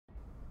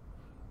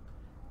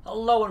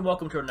Hello and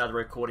welcome to another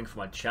recording for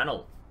my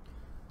channel.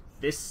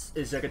 This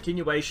is a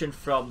continuation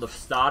from the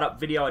startup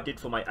video I did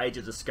for my Age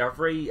of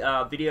Discovery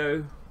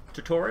video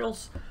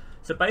tutorials.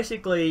 So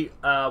basically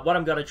what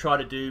I'm going to try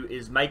to do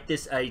is make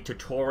this a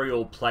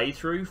tutorial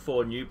playthrough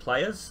for new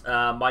players.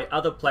 My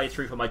other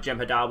playthrough for my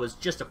Jem'Hadar was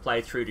just a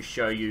playthrough to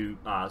show you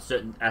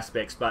certain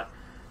aspects, but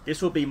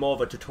this will be more of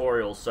a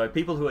tutorial. So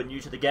people who are new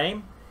to the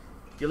game,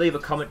 if you leave a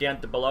comment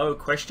down below,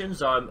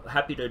 questions, I'm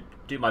happy to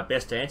do my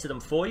best to answer them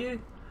for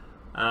you.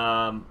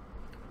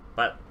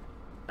 But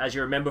as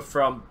you remember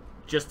from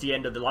just the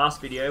end of the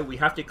last video, we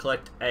have to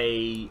collect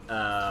a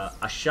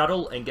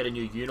shuttle and get a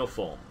new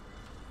uniform.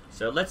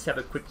 So let's have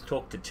a quick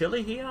talk to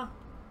Tilly here.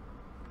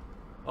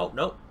 Oh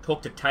no,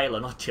 talk to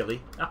Tailor, not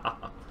Tilly.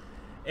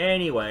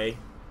 Anyway,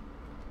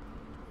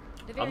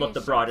 I'm not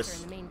the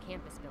brightest.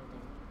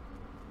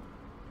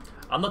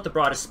 I'm not the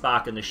brightest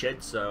spark in the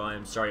shed, so I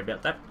am sorry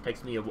about that.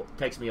 Takes me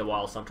a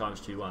while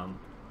sometimes to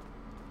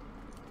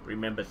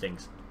remember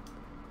things.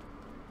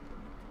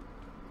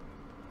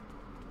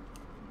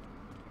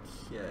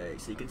 Okay,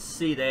 so you can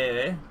see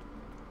there,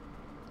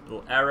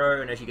 little arrow,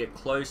 and as you get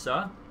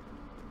closer,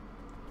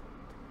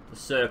 the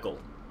circle.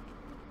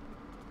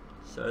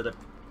 So the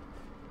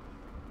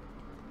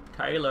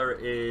Tailor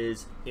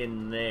is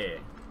in there.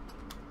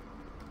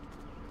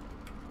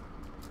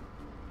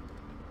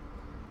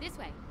 This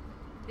way.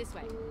 This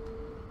way.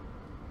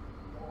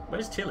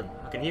 Where's Tilly?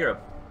 I can hear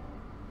her.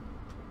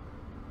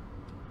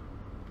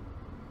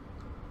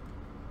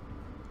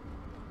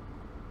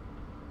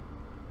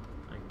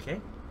 Okay,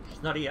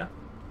 she's not here.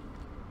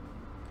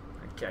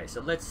 Okay,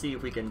 so let's see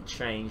if we can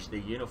change the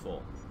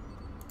uniform.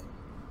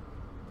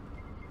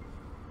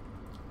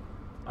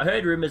 I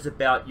heard rumors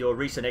about your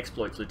recent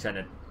exploits,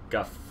 Lieutenant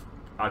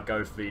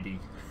Gofidi.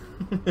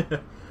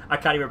 I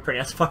can't even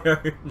pronounce my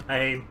own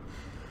name.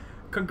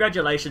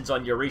 Congratulations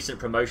on your recent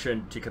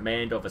promotion to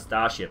command of a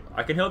starship.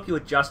 I can help you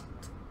adjust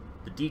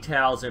the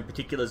details and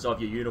particulars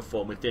of your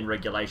uniform within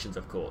regulations,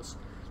 of course.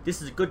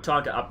 This is a good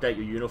time to update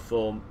your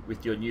uniform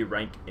with your new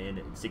rank and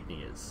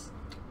insignias.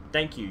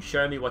 Thank you.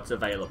 Show me what's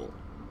available.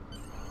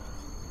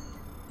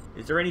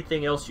 Is there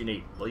anything else you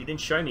need? Well, you didn't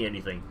show me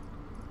anything.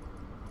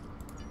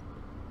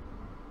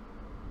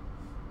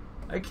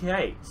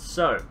 Okay,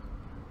 so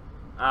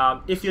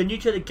if you're new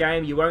to the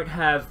game, you won't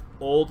have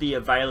all the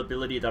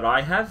availability that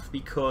I have,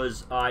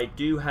 because I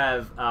do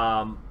have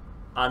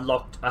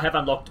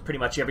unlocked pretty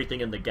much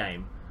everything in the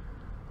game.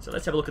 So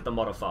let's have a look at the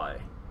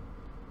modifier.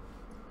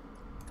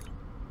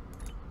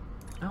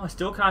 Oh, I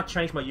still can't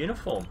change my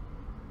uniform.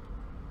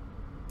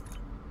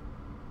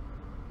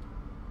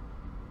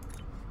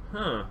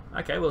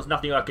 Okay, well, there's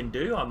nothing I can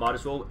do. I might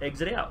as well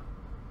exit out.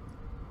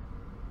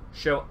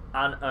 Show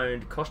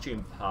unowned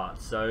costume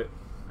parts. So,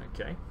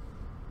 okay.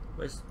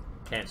 Where's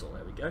cancel?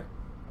 There we go.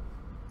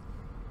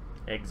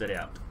 Exit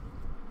out.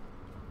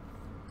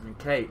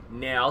 Okay,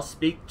 now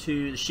speak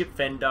to the ship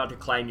vendor to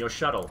claim your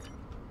shuttle.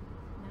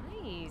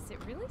 Nice. It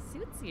really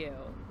suits you.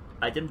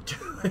 I didn't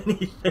do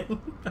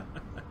anything.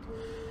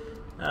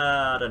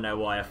 I don't know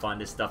why I find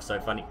this stuff so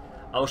funny.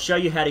 I'll show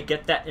you how to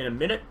get that in a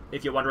minute.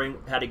 If you're wondering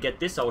how to get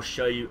this, I'll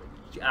show you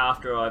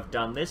after I've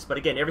done this. But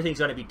again, everything's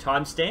going to be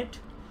time-stamped,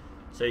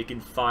 so you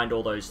can find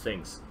all those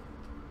things.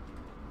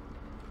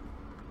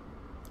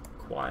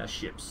 Acquire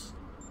ships.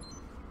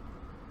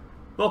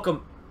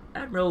 Welcome.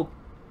 Admiral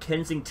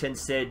Kensington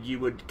said you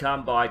would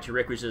come by to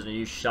requisition a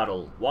new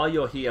shuttle. While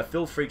you're here,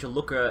 feel free to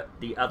look at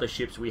the other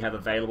ships we have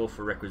available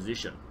for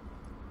requisition.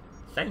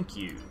 Thank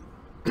you.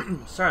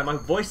 Sorry, my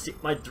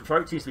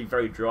throat seems to be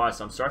very dry,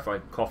 so I'm sorry if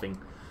I'm coughing.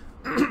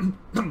 And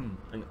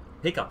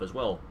hiccup as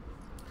well.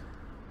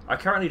 I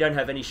currently don't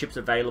have any ships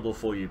available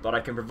for you, but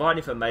I can provide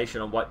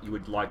information on what you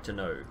would like to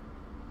know.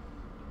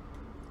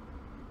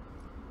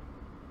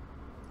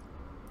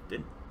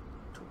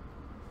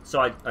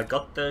 So I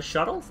got the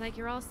shuttle? Looks like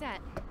you're all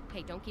set.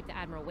 Hey, don't keep the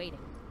Admiral waiting.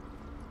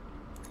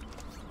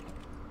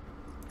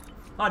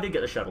 Oh, I did get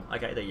the shuttle.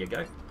 Okay, there you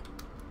go.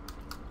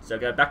 So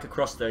go back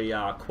across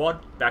the quad,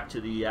 back to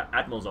the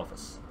Admiral's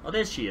office. Oh,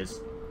 there she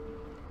is.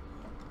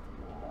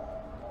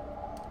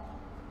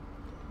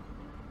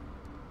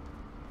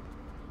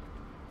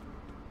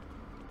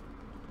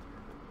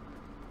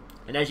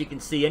 And as you can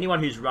see, anyone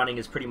who's running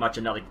is pretty much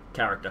another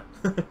character.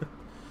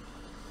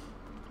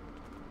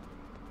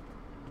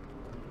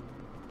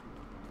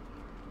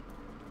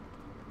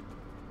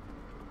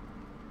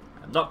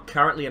 I'm not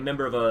currently a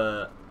member of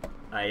a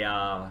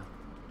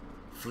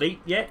fleet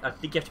yet. I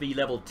think you have to be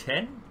level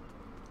 10.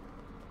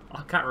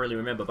 I can't really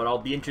remember, but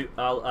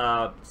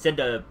I'll send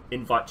an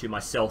invite to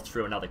myself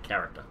through another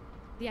character.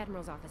 The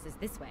Admiral's office is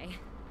this way.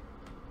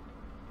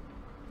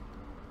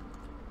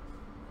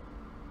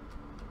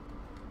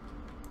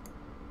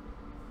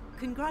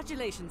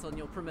 Congratulations on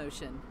your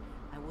promotion.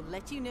 I will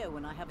let you know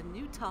when I have a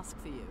new task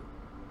for you.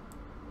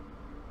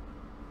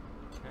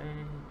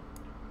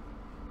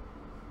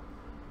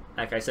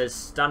 Okay, so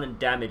stun and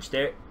damage.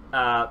 There,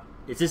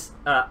 is this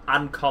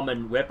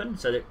uncommon weapon?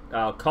 So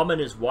that common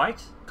is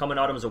white. Common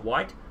items are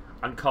white.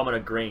 Uncommon are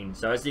green.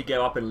 So as you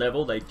go up in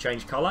level, they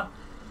change color.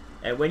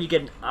 And when you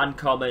get an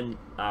uncommon,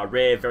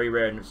 rare, very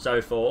rare, and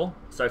so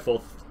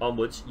forth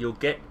onwards, you'll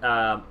get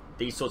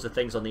these sorts of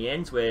things on the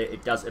ends where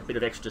it does a bit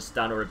of extra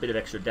stun or a bit of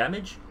extra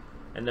damage.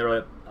 And there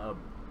are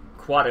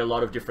quite a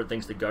lot of different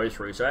things to go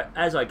through. So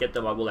as I get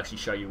them, I will actually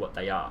show you what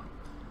they are.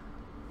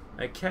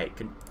 Okay,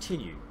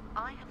 continue.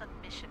 I have a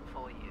mission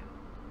for you.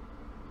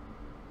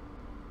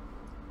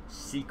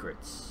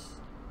 Secrets.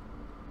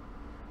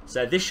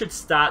 So this should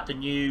start the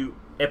new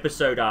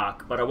episode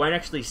arc, but I won't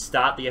actually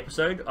start the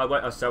episode. I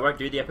won't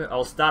do the episode.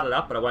 I'll start it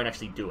up, but I won't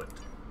actually do it.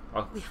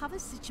 We have a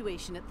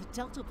situation at the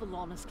Delta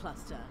Volanus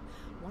cluster.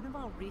 One of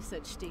our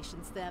research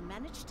stations there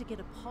managed to get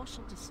a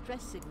partial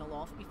distress signal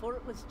off before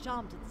it was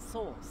jammed at the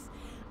source.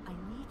 I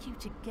need you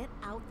to get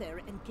out there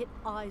and get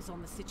eyes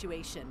on the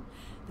situation.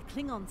 The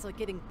Klingons are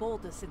getting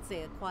bolder since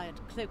they acquired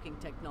cloaking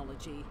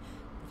technology,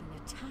 but an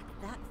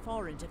attack that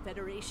far into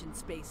Federation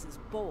space is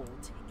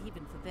bold,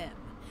 even for them.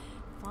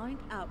 Find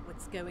out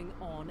what's going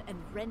on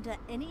and render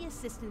any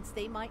assistance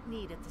they might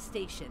need at the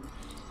station,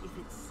 if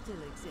it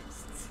still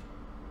exists.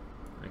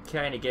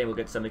 Okay, and again we'll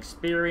get some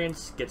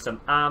experience, get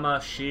some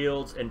armor,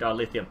 shields, and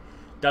dilithium.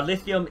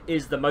 Dilithium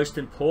is the most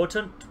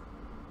important.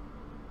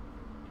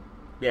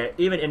 Yeah,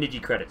 even energy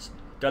credits.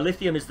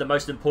 Dilithium is the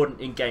most important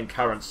in-game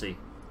currency.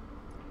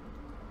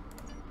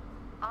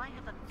 I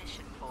have a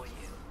mission for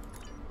you.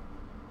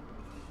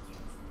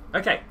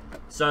 Okay,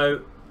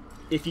 so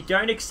if you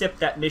don't accept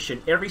that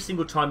mission, every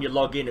single time you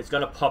log in, it's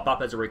going to pop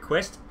up as a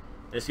request,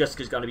 and it's just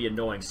going to be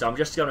annoying. So I'm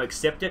just going to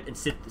accept it and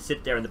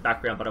sit there in the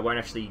background, but I won't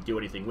actually do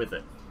anything with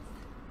it.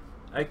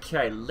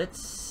 Okay,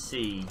 let's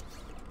see.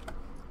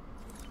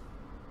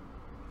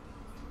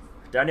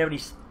 Don't have any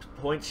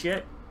points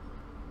yet.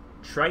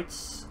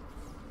 Traits.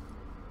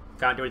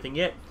 Can't do anything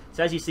yet.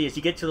 So as you see, as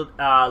you get to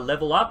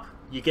level up,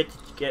 you get to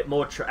get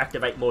more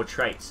activate more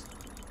traits.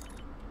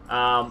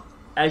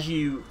 As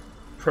you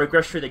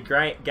progress through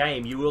the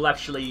game, you will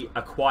actually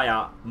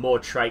acquire more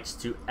traits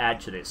to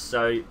add to this.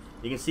 So you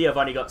can see I've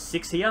only got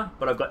 6 here,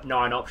 but I've got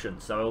 9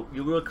 options. So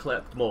you will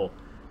collect more.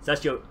 So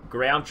that's your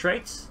ground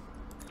traits,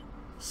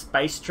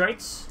 space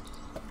traits,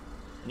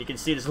 and you can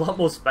see there's a lot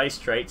more space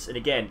traits. And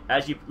again,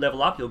 as you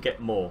level up, you'll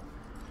get more.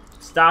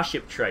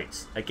 Starship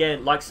traits,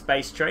 again, like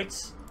space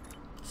traits.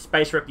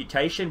 Space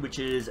reputation, which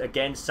is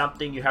again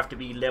something you have to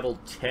be level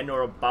 10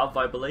 or above,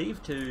 I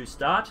believe, to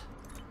start.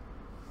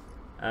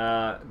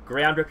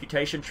 Ground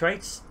reputation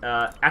traits,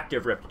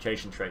 active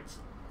reputation traits.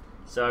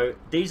 So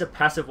these are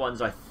passive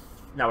ones.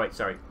 No, wait,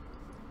 sorry.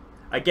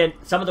 Again,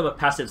 some of them are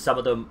passive, some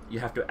of them you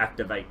have to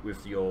activate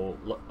with your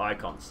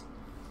icons.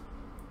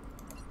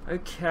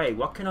 Okay,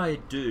 what can I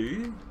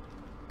do?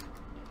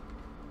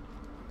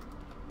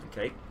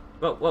 Okay,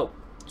 whoa.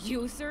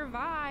 You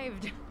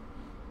survived!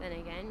 Then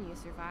again, you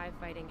survived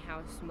fighting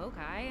House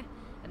Smoke-Eye.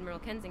 Admiral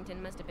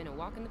Kensington must have been a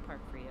walk in the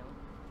park for you.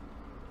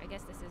 I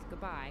guess this is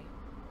goodbye.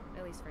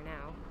 At least for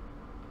now.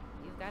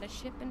 You've got a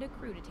ship and a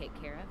crew to take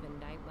care of,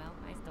 and I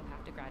still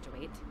have to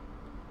graduate.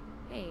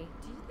 Hey,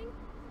 do you think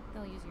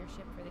they'll use your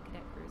ship for the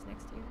cadet cruise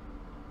next year?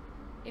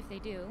 If they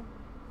do,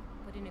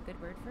 put in a good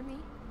word for me.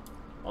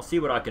 I'll see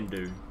what I can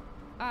do.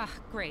 Ah,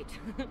 great.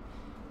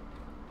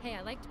 Hey,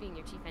 I liked being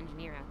your chief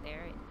engineer out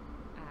there.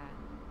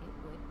 It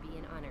would be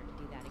an honor to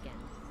do that again,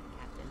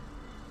 Captain.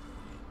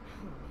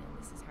 Oh man,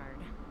 this is hard.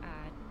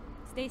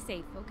 Stay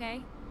safe,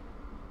 okay?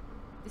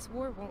 This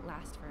war won't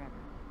last forever.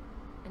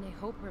 And I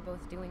hope we're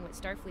both doing what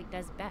Starfleet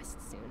does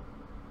best soon.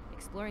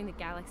 Exploring the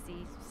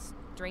galaxy,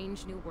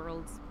 strange new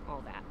worlds,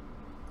 all that.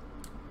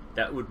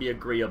 That would be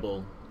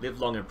agreeable. Live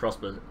long and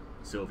prosper,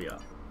 Sylvia.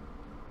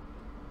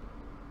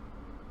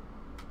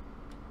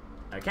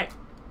 Okay.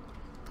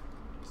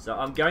 So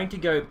I'm going to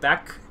go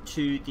back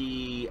to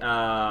the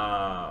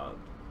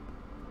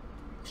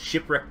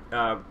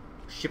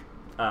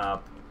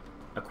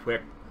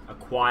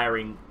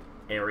acquiring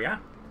area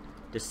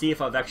to see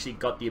if I've actually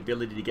got the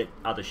ability to get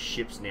other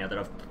ships now that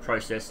I've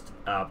processed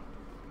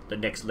the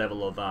next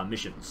level of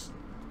missions.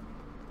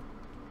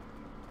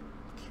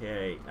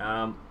 Okay,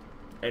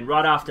 and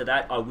right after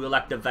that I will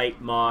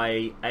activate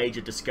my Age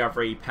of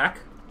Discovery pack,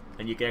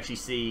 and you can actually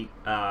see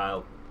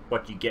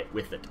what you get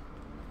with it.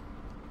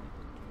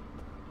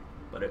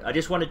 But I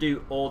just want to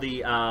do all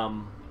the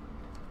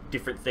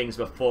different things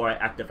before I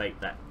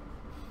activate that.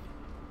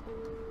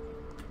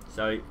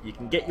 So you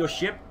can get your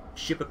ship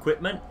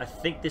equipment. I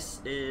think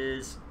this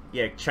is,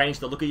 yeah, change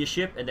the look of your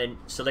ship and then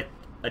select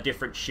a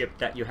different ship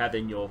that you have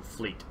in your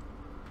fleet.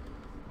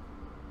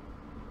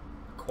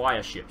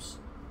 Acquire ships.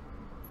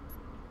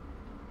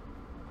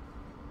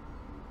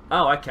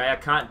 Oh, okay, I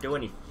can't do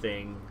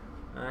anything.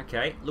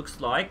 Okay, looks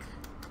like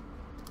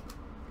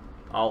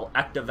I'll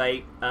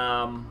activate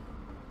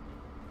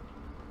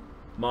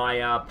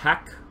my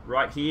pack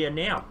right here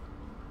now.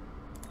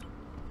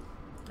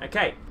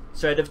 Okay,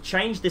 so they've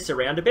changed this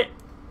around a bit.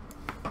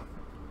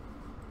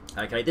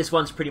 Okay, this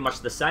one's pretty much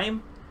the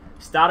same.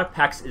 Starter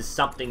packs is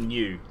something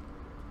new.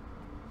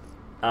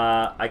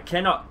 I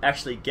cannot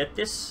actually get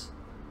this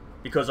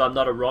because I'm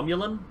not a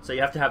Romulan, so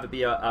you have to have it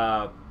be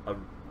a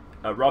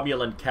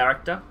Romulan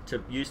character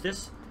to use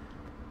this.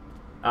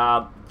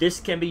 This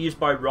can be used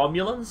by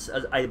Romulans,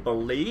 as I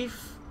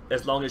believe,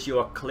 as long as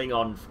you're a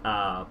Klingon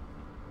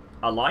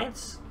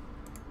alliance.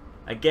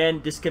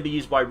 Again, this can be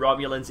used by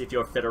Romulans if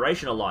you're a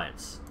Federation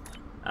alliance.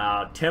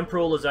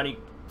 Temporal is only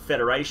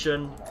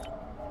Federation,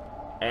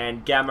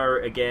 and Gamma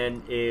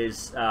again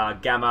is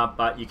Gamma,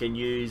 but you can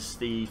use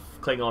the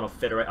Klingon or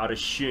Federation. I'd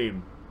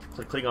assume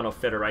Klingon or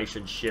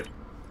Federation ship.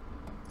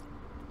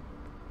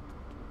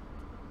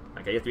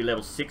 Okay, you have to be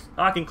level 6.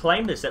 Oh, I can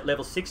claim this at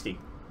level 60.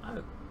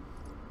 Oh,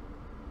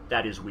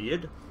 that is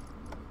weird.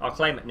 I'll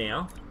claim it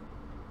now.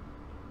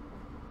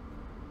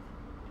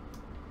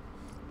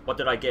 What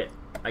did I get?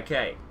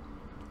 Okay.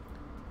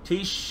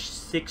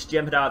 T6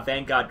 Jem'Hadar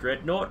Vanguard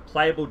Dreadnought,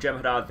 playable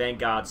Jem'Hadar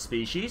Vanguard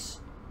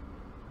species.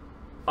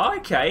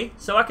 Okay,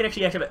 so I can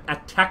actually have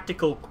a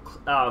tactical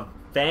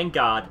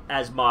Vanguard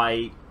as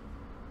my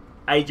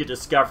Age of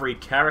Discovery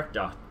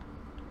character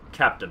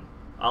captain.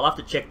 I'll have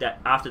to check that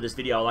after this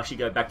video. I'll actually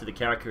go back to the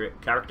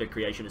character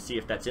creation and see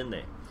if that's in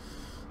there.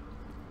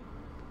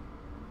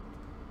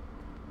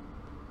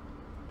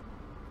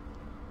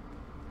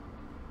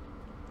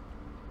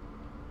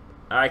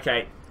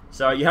 Okay,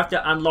 so you have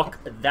to unlock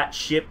that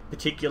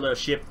particular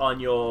ship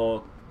on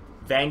your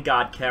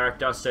Vanguard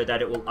character so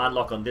that it will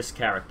unlock on this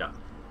character.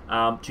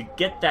 To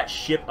get that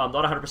ship, I'm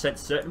not 100%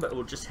 certain, but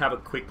we'll just have a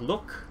quick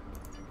look.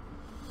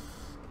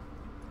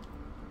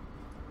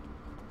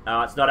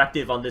 It's not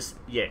active on this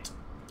yet.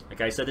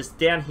 Okay, so this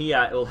down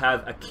here, it will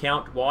have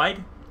account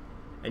wide,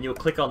 and you'll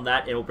click on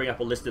that and it will bring up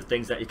a list of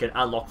things that you can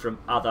unlock from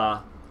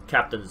other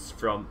captains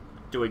from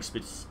doing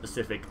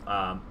specific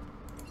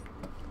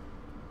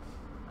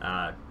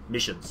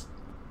missions.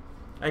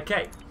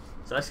 Okay,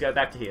 so let's go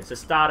back to here. So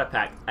starter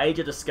pack, Age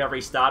of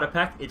Discovery starter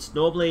pack. It's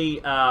normally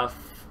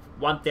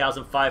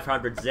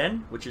 1,500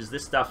 Zen, which is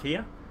this stuff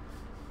here.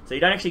 So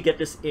you don't actually get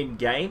this in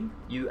game.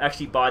 You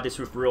actually buy this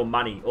with real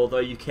money, although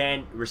you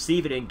can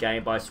receive it in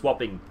game by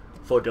swapping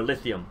for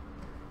Dilithium.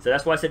 So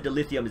that's why I said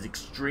Dilithium is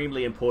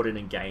extremely important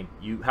in game.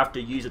 You have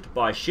to use it to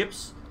buy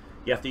ships.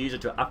 You have to use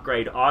it to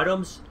upgrade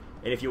items.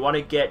 And if you want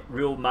to get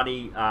real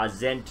money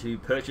Zen to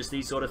purchase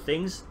these sort of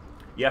things,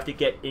 you have to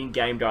get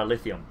in-game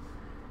Dilithium.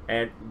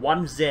 And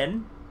 1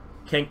 Zen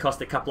can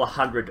cost a couple of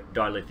hundred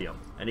Dilithium.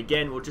 And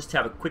again, we'll just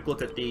have a quick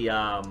look at the...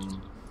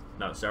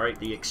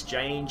 the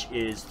exchange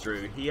is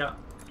through here.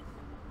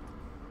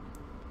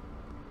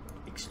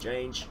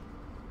 Exchange.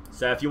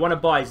 So if you want to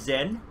buy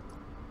Zen,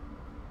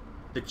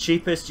 the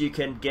cheapest you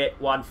can get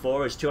one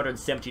for is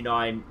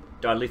 279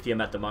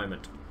 Dilithium at the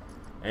moment.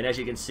 And as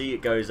you can see,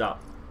 it goes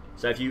up.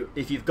 So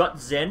if you've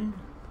got Zen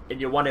and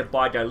you want to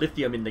buy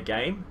Dilithium in the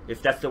game,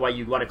 if that's the way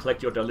you want to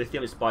collect your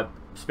Dilithium, is by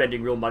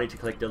spending real money to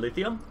collect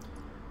Dilithium,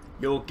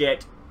 you'll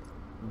get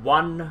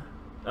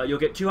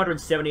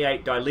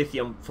 278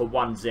 Dilithium for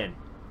 1 Zen.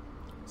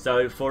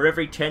 So for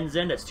every 10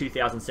 Zen, that's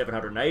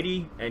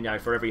 2,780,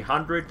 and for every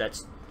 100,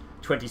 that's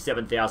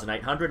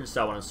 27,800, and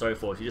so on and so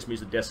forth. You just move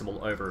the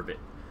decimal over a bit.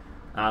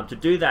 To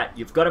do that,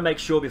 you've got to make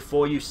sure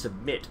before you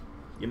submit,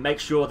 you make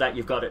sure that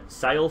you've got it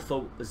sale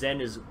for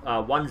Zen is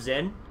 1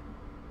 Zen,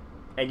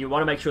 and you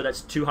want to make sure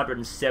that's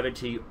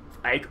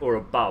 278 or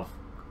above.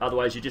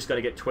 Otherwise, you're just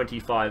going to get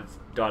 25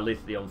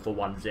 Dilithium for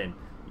 1 Zen.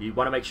 You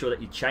want to make sure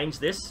that you change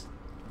this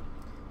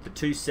to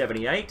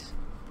 278,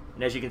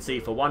 and as you can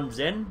see, for 1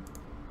 Zen,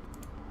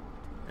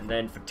 and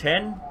then for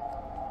 10,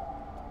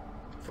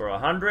 for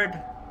 100,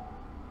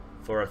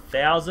 for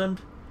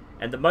 1,000,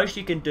 and the most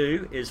you can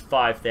do is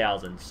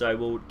 5,000. So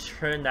we'll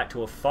turn that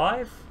to a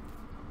 5.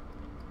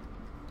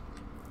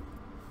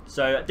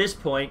 So at this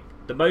point,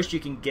 the most you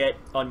can get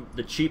on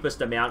the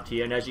cheapest amount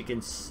here, and as you can,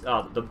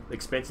 the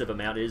expensive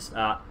amount is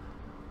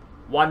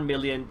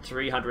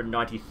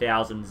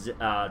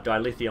 1,390,000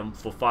 Dilithium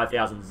for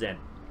 5,000 Zen.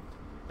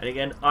 And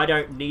again, I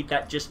don't need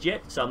that just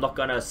yet, so I'm not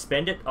going to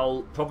spend it.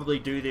 I'll probably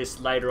do this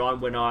later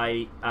on when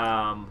I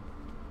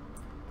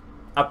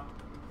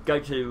go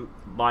to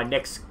my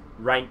next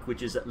rank,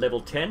 which is at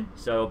level 10.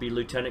 So I'll be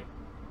Lieutenant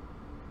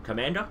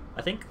Commander,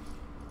 I think.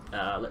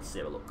 Let's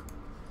have a look.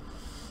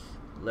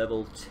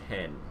 Level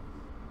 10.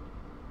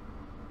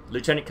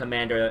 Lieutenant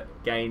Commander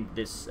gained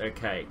this,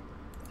 okay.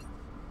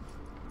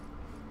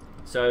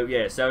 So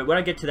yeah, so when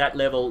I get to that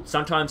level,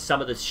 sometimes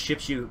some of the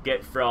ships you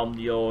get from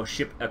your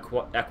ship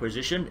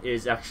acquisition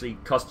is actually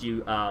cost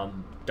you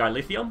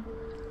Dilithium.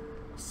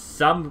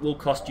 Some will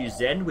cost you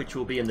Zen, which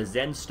will be in the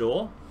ZEN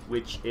Store,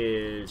 which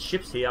is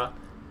ships here.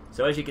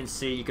 So as you can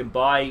see, you can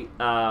buy,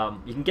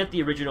 you can get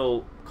the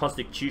original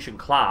Constitution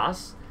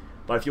class,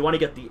 but if you want to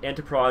get the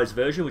Enterprise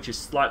version, which is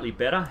slightly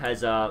better,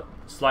 has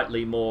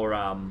slightly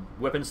more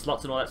weapon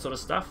slots and all that sort of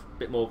stuff, a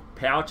bit more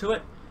power to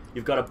it,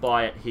 you've got to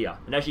buy it here.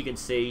 And as you can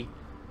see,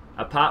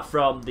 apart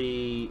from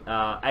the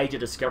Age of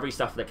Discovery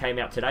stuff that came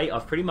out today,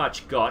 I've pretty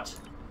much got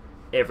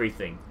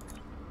everything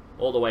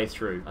all the way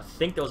through. I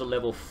think there was a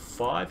level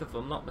 5, if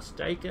I'm not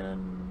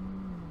mistaken.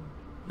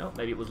 No,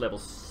 maybe it was level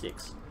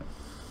 6.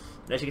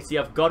 And as you can see,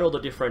 I've got all the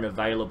different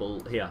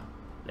available here.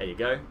 There you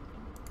go.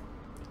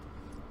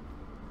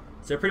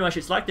 So pretty much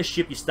it's like the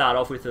ship you start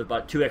off with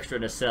about 2 extra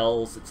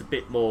nacelles. It's a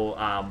bit more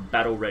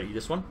battle ready,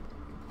 this one.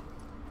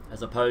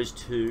 as opposed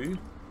to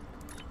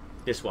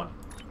this one.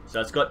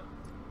 So it's got,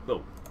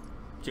 well,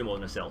 2 more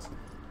nacelles.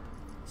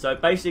 So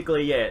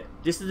basically, yeah,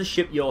 this is the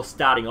ship you're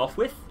starting off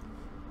with.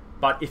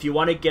 But if you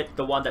want to get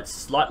the one that's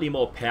slightly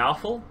more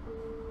powerful,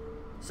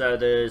 so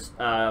there's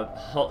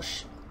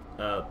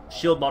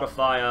shield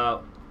modifier,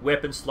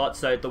 weapon slot.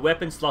 So the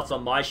weapon slots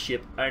on my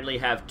ship only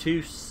have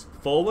 2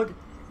 forward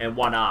and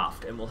 1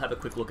 aft, and we'll have a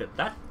quick look at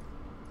that.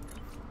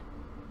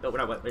 Oh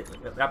no, wait,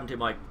 what happened to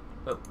my?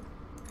 Oh.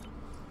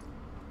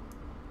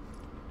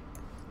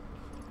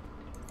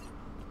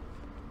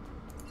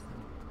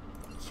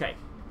 Okay.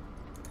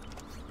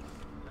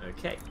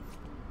 Okay.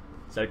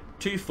 So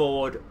 2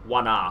 forward,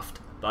 1 aft.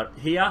 But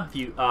here, if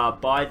you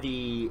buy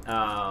the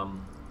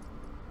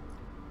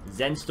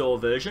ZEN Store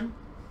version,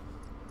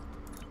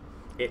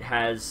 it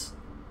has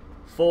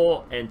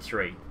 4 and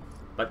 3.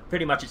 But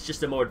pretty much it's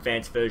just a more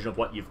advanced version of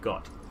what you've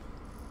got.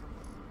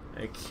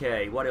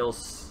 Okay, what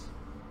else?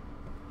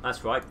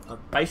 That's right. I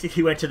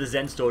basically went to the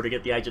ZEN Store to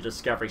get the Age of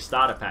Discovery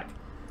starter pack.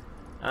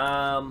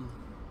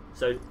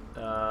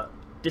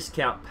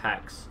 Discount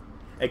packs.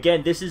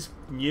 Again, this is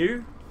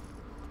new.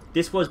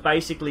 This was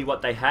basically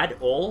what they had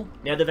all.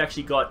 Now they've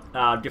actually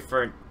got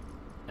different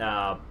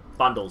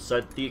bundles.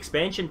 So the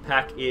expansion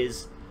pack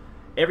is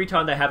every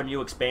time they have a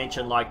new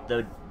expansion, like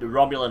the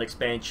Romulan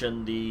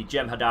expansion, the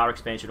Jem'Hadar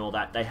expansion, all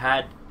that, they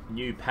had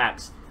new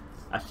packs.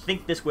 I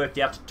think this worked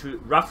out to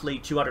roughly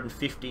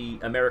 250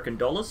 American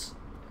dollars.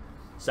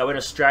 So in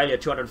Australia,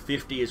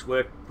 250 is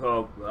worth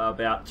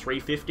about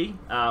 350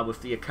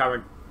 with the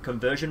current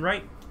conversion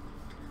rate.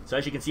 So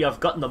as you can see, I've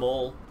gotten them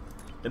all.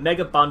 The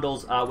mega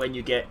bundles are when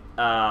you get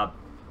the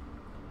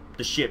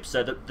ships.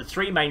 So the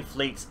 3 main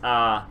fleets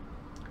are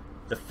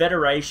the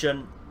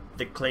Federation,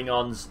 the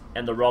Klingons,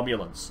 and the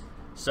Romulans.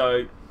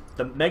 So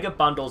the mega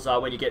bundles are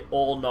when you get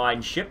all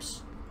 9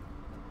 ships.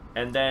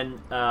 And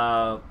then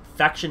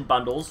faction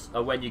bundles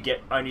are when you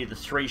get only the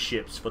 3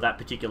 ships for that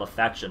particular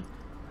faction.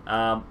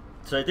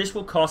 So this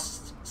will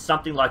cost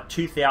something like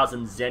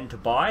 2,000 ZEN to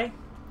buy,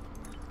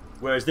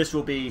 whereas this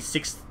will be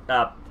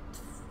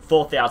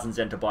 4,000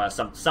 ZEN to buy, or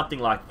something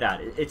like that.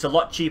 It's a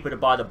lot cheaper to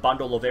buy the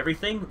bundle of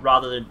everything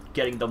rather than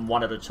getting them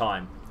one at a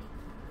time.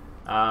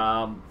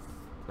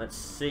 Let's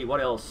see,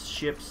 what else?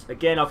 Ships.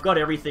 Again, I've got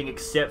everything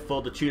except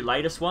for the 2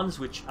 latest ones,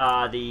 which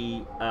are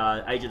the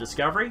Age of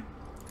Discovery.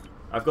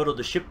 I've got all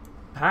the ship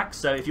packs,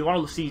 so if you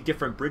want to see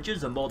different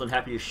bridges, I'm more than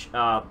happy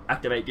to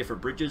activate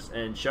different bridges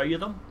and show you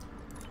them.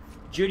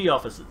 Duty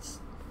officers.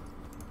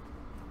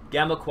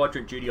 Gamma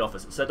Quadrant duty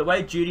officers. So the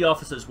way duty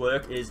officers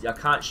work is I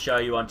can't show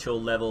you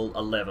until level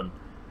 11.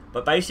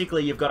 But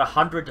basically you've got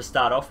 100 to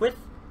start off with,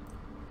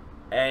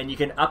 and you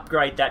can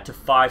upgrade that to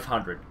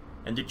 500.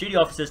 And the duty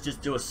officers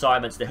just do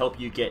assignments to help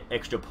you get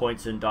extra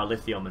points in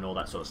dilithium and all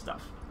that sort of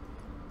stuff.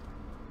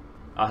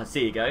 So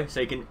there you go. So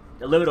you can,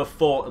 a limit of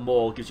 4 or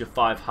more gives you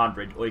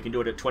 500, or you can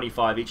do it at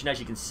 25 each. And as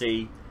you can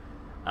see,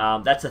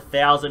 that's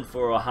 1,000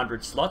 for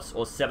 100 slots,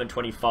 or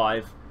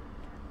 725.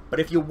 But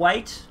if you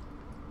wait,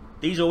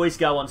 these always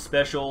go on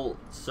special.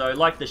 So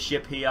like the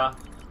ship here,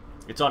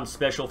 it's on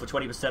special for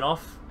 20%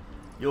 off.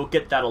 You'll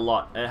get that a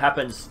lot. And it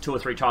happens 2 or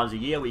 3 times a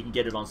year where you can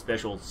get it on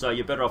special. So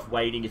you're better off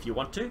waiting if you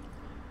want to.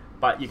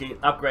 But you can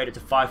upgrade it to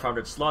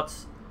 500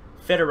 slots.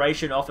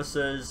 Federation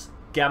officers,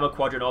 Gamma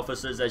Quadrant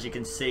officers, as you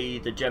can see,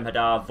 the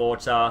Jem'Hadar,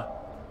 Vorta,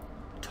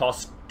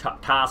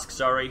 Task,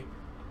 sorry.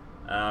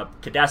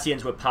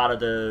 Cardassians were part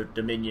of the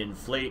Dominion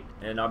fleet,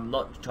 and I'm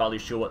not entirely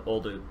sure what all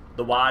the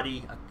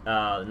Wadi,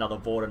 another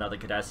Vorta, another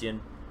Cardassian.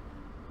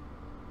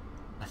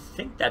 I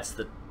think that's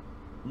the...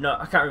 No,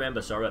 I can't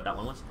remember, sorry what that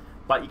one was.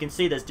 But you can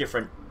see there's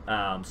different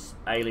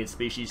alien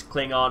species,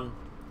 Klingon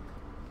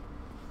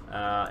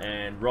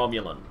and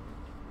Romulan.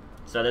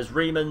 So there's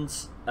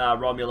Remans,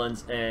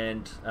 Romulans,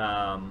 and...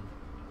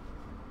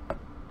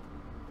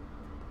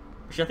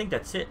 actually, I think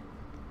that's it.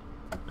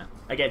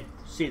 Again,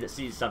 see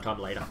you sometime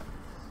later.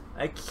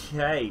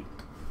 Okay.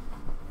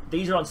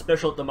 These are on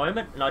special at the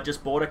moment, and I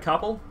just bought a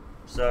couple.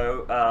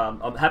 So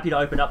I'm happy to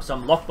open up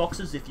some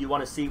lockboxes if you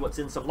want to see what's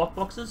in some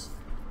lockboxes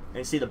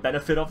and see the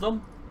benefit of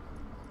them.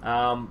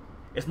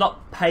 It's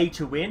not pay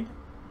to win,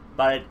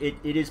 but it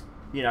is,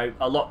 you know,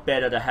 a lot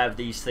better to have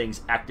these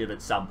things active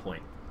at some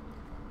point,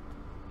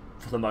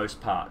 for the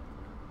most part.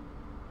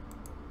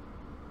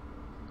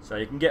 So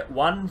you can get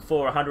 1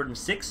 for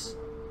 106.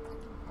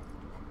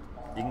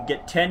 You can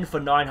get 10 for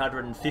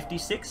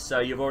 956. So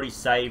you've already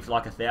saved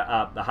like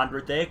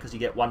 100 there, because you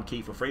get 1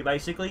 key for free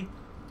basically.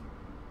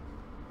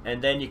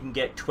 And then you can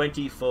get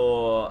 20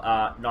 for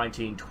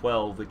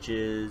 1912, which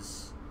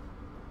is...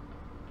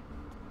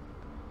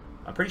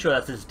 I'm pretty sure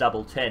that's just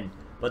double 10.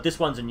 But this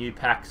one's a new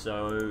pack,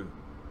 so...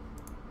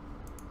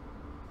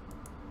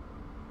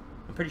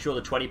 I'm pretty sure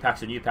the 20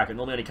 pack's a new pack. It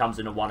normally only comes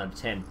in a 1 and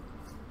 10.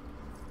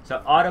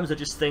 So items are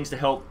just things to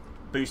help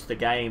boost the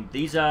game.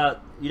 These are...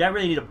 You don't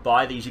really need to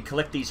buy these. You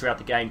collect these throughout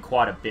the game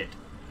quite a bit.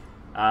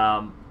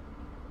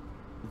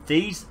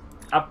 These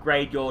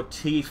upgrade your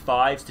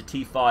T5s to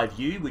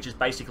T5U, which is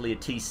basically a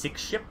T6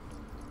 ship.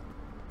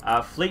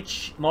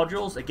 Fleet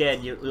modules,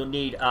 again, you'll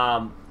need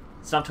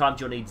Sometimes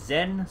you'll need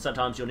ZEN,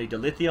 sometimes you'll need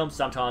Dilithium,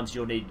 sometimes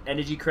you'll need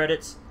energy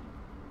credits,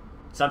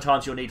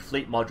 sometimes you'll need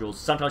fleet modules,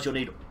 sometimes you'll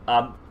need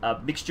a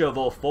mixture of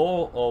all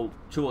 4 or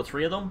 2 or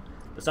 3 of them,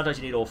 but sometimes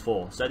you need all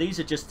 4. So these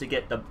are just to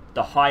get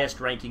the highest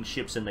ranking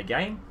ships in the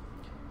game.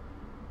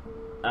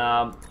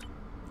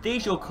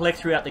 These you'll collect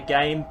throughout the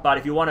game, but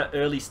if you want to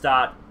early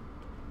start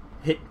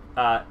hit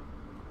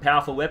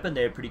powerful weapon,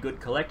 they're a pretty good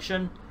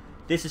collection.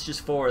 This is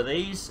just 4 of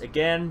these.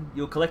 Again,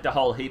 you'll collect a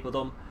whole heap of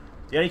them.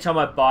 The only time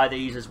I buy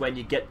these is when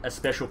you get a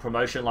special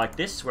promotion like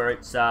this, where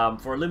it's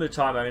for a limited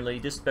time only.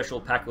 This special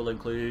pack will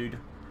include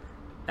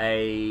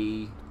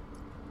a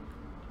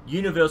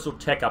universal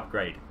tech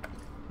upgrade.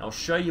 I'll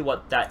show you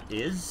what that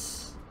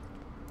is.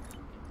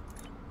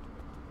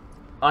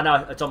 Oh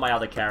no, it's on my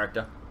other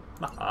character.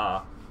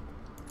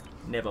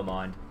 Never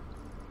mind.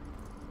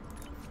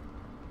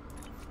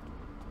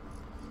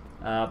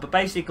 But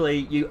basically,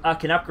 you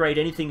can upgrade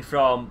anything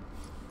from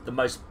the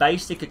most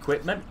basic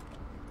equipment.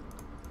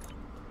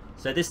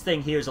 So this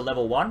thing here is a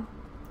level 1.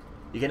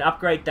 You can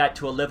upgrade that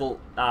to a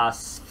level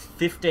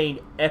 15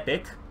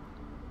 epic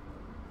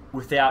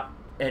without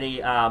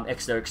any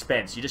extra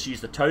expense. You just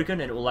use the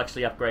token and it will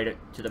actually upgrade it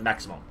to the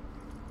maximum.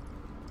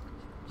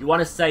 You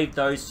want to save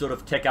those sort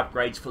of tech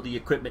upgrades for the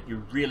equipment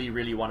you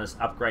really want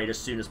to upgrade as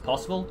soon as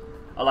possible.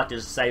 I like to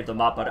just save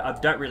them up, but I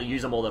don't really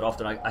use them all that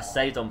often. I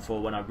save them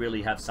for when I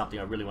really have something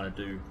I really want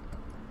to do.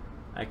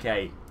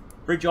 Okay,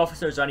 Bridge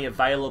Officer is only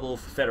available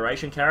for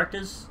Federation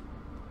characters.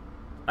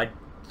 I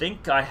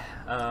think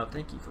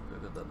thank you for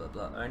blah blah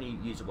blah. Only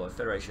usable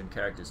Federation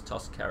characters.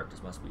 TOS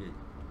characters must be.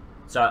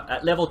 So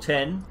at level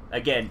 10,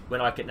 again, when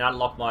I can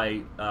unlock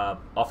my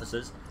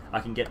officers,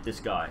 I can get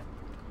this guy.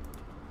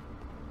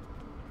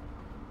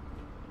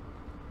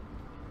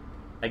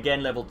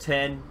 Again, level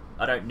 10.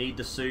 I don't need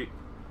the suit.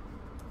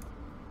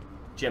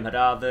 Gem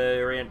HUD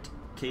variant,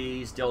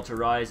 keys, Delta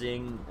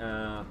Rising.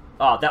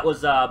 Oh, that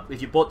was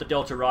if you bought the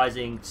Delta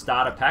Rising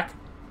starter pack,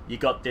 you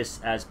got this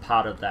as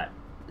part of that.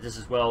 This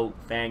as well,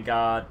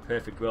 Vanguard,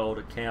 Perfect World,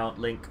 Account,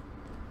 Link.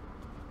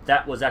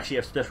 That was actually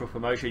a special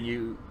promotion.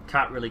 You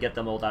can't really get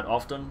them all that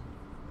often.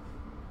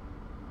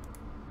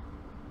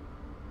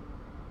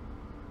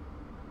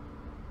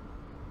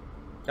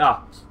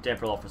 Ah,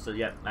 Temporal Officer,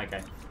 yeah,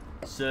 okay.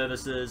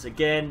 Services,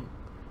 again.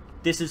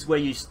 This is where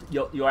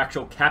your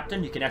actual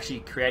captain, you can actually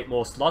create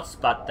more slots,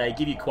 but they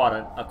give you quite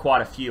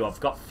a few.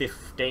 I've got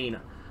 15.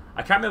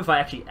 I can't remember if I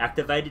actually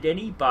activated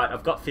any, but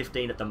I've got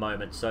 15 at the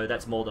moment, so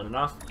that's more than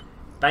enough.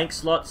 Bank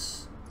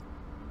slots.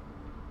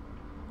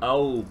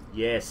 Oh,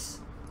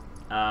 yes.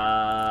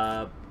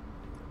 Starter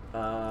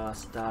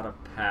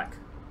pack.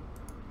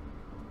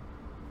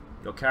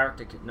 Your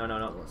character can,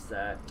 no, what's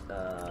that?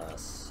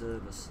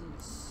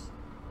 Services.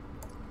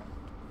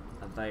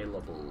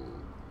 Available.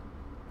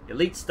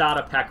 Elite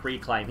Starter Pack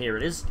Reclaim, here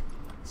it is.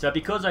 So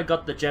because I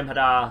got the Gem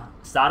HUD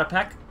Starter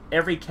Pack,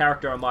 every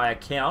character on my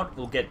account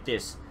will get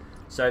this.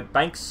 So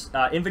banks,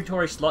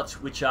 inventory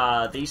slots, which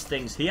are these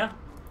things here,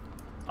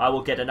 I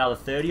will get another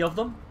 30 of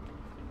them.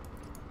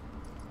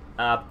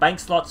 Bank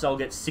slots, I'll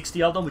get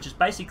 60 of them, which is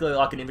basically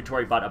like an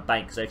inventory but a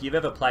bank. So if you've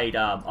ever played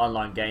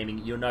online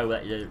gaming, you'll know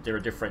that there are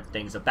different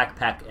things, a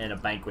backpack and a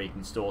bank where you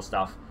can store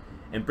stuff,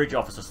 and Bridge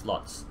Officer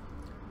slots.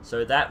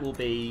 So that will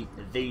be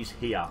these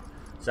here.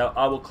 So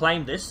I will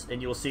claim this,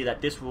 and you'll see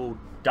that this will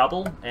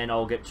double, and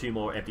I'll get 2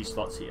 more empty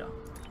slots here.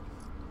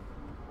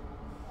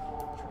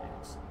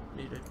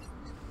 Transmitted.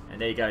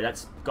 And there you go,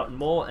 that's gotten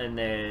more, and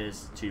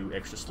there's 2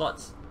 extra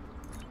slots.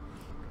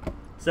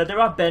 So there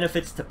are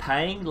benefits to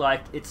paying,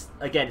 like,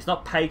 again, it's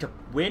not pay to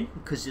win,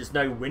 because there's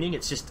no winning,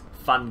 it's just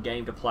a fun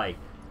game to play.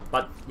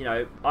 But, you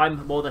know,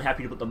 I'm more than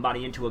happy to put the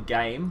money into a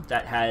game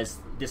that has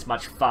this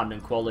much fun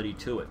and quality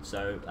to it.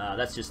 So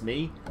that's just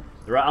me.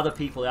 There are other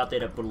people out there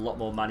that put a lot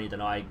more money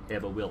than I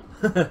ever will.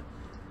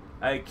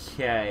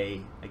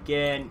 Okay,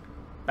 again,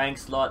 bank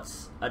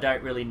slots, I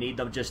don't really need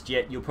them just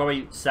yet. You'll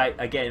probably say,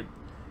 again,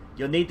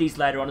 you'll need these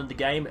later on in the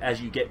game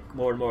as you get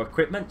more and more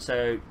equipment.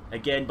 So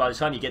again, by the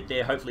time you get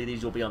there, hopefully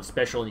these will be on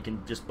special and you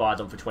can just buy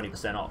them for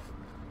 20% off.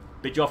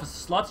 Bridge Officer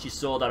slots, you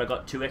saw that I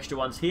got 2 extra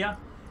ones here.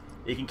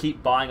 You can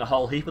keep buying a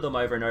whole heap of them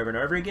over and over and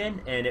over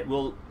again, and it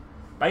will...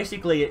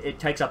 Basically, it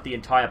takes up the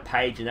entire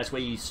page, and that's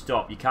where you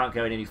stop. You can't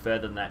go any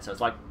further than that. So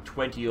it's like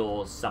 20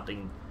 or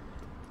something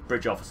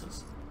Bridge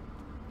Officers.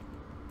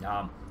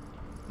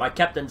 My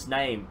captain's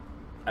name,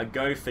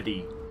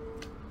 Agofidi.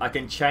 I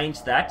can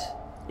change that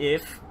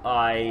if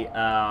I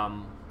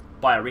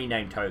buy a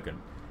rename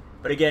token.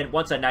 But again,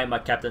 once I name my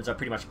captains, I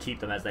pretty much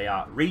keep them as they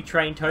are.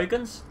 Retrain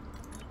tokens,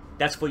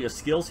 that's for your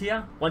skills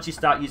here. Once you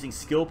start using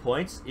skill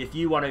points, if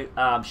you want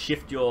to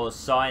shift your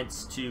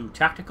science to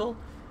tactical,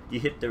 you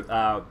hit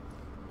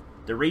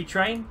the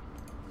retrain,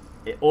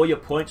 all your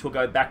points will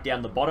go back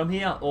down the bottom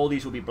here. All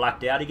these will be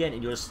blacked out again,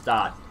 and you'll just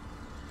start.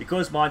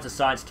 Because mine's a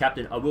science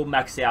captain, I will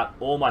max out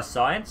all my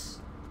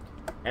science,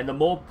 and the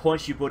more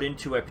points you put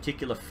into a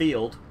particular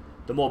field,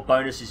 the more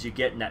bonuses you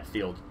get in that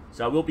field.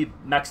 So I will be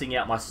maxing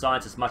out my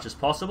science as much as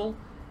possible,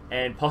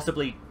 and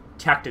possibly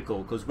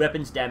tactical, because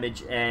weapons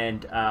damage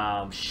and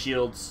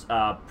shields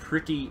are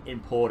pretty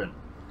important.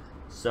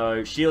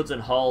 So shields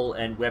and hull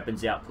and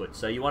weapons output.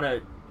 So you want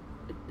to,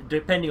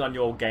 depending on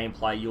your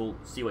gameplay, you'll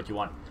see what you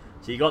want.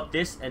 So you got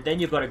this, and then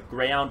you've got a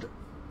ground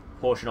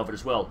portion of it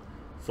as well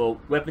for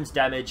weapons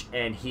damage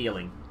and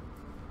healing.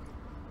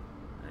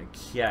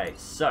 Okay,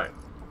 so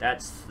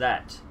that's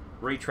that.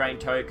 Retrain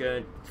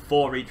token,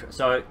 4 retrain.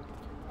 So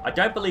I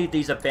don't believe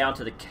these are bound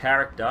to the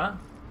character.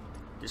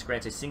 This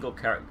grants a single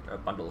character, a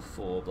bundle of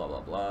 4, blah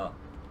blah blah.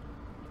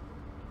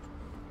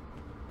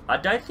 I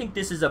don't think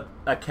this is a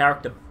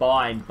character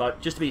bind,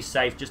 but just to be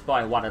safe, just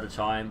buy 1 at a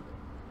time.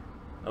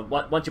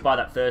 Once you buy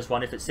that first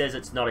one, if it says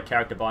it's not a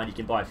character bind, you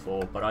can buy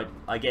 4. But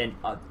I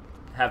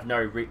have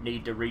no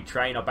need to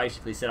retrain. I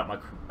basically set up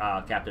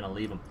my captain and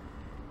leave them.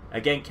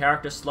 Again,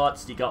 character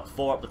slots, you got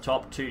 4 up the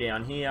top, 2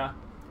 down here.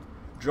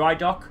 Dry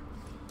dock.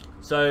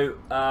 So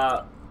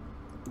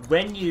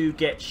when you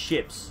get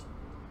ships,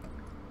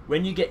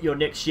 when you get your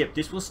next ship,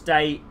 this will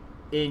stay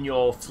in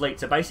your fleet.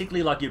 So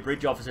basically, like your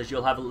bridge officers,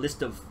 you'll have a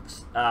list of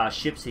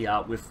ships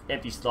here with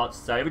empty slots.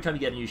 So every time you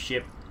get a new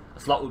ship, a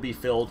slot will be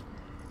filled.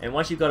 And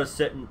once you've got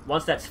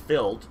once that's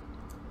filled,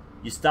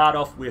 you start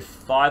off with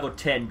 5 or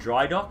 10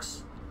 dry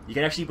docks. You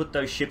can actually put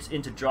those ships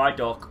into dry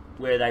dock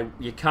where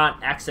you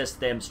can't access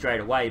them straight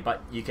away,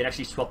 but you can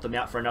actually swap them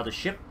out for another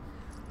ship.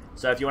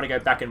 So if you want to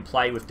go back and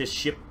play with this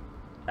ship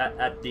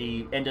at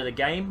the end of the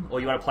game, or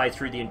you want to play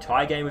through the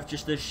entire game with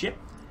just this ship,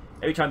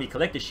 every time you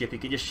collect a ship, you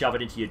can just shove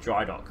it into your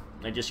dry dock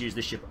and just use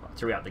this ship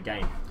throughout the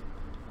game.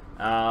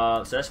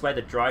 So that's the way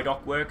the dry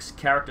dock works.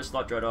 Character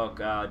slot, dry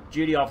dock,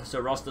 duty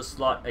officer, roster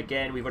slot.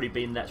 Again, we've already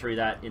been through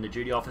that in the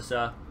duty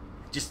officer.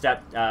 Just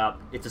that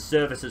it's a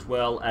service as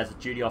well as a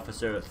duty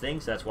officer thing,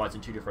 so that's why it's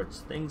in 2 different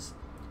things.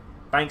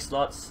 Bank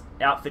slots,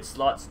 outfit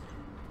slots.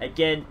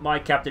 Again, my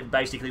captain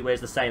basically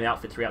wears the same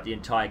outfit throughout the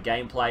entire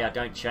gameplay. I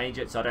don't change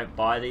it, so I don't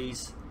buy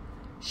these.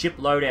 Ship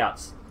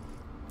loadouts.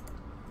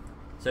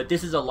 So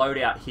this is a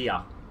loadout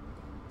here.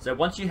 So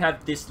once you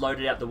have this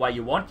loaded out the way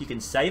you want, you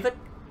can save it.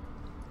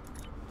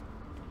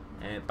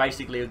 And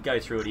basically, we'll go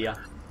through it here.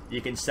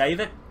 You can save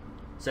it,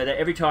 so that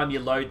every time you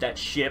load that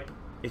ship,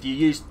 if you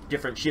use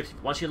different ships,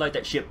 once you load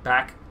that ship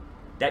back,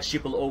 that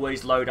ship will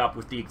always load up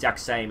with the exact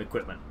same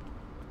equipment.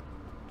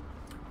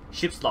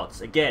 Ship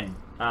slots. Again,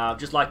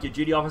 just like your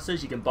duty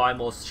officers, you can buy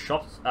more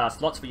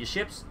slots for your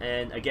ships.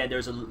 And again,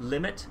 there's a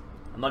limit.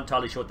 I'm not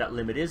entirely sure what that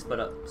limit is,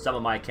 but some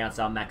of my accounts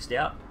are maxed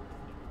out.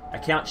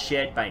 Account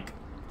shared bank.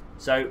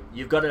 So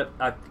you've got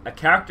a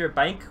character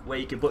bank where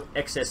you can put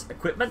excess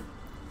equipment,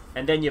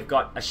 and then you've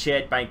got a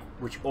shared bank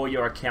which all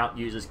your account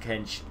users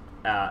can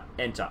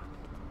enter.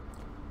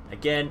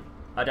 Again,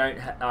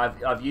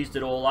 I've used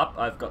it all up.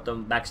 I've got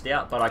them maxed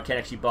out, but I can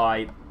actually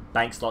buy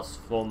bank slots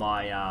for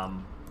my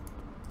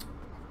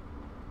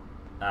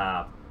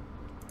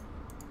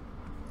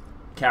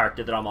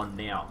character that I'm on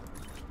now.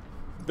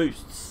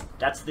 Boosts.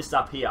 That's this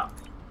up here.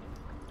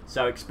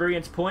 So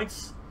experience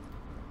points,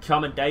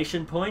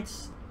 commendation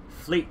points,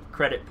 fleet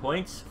credit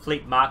points,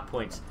 fleet mark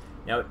points.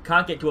 Now it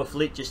can't get to a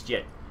fleet just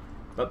yet,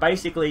 but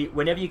basically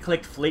whenever you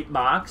collect fleet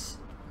marks,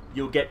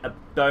 you'll get a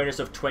bonus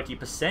of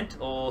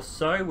 20% or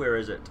so. Where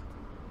is it?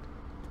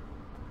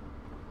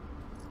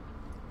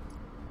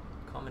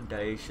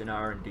 Commendation,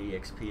 R&D,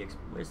 XP,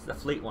 where's the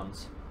fleet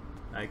ones?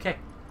 Okay.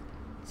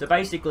 So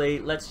basically,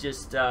 let's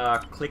just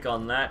click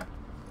on that.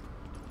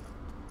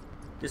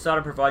 This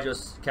item provides your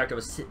character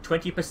with a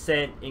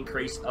 20%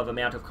 increase of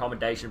amount of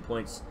commendation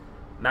points,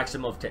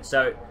 maximum of 10.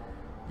 So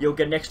you'll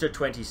get an extra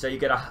 20, so you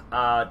get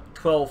a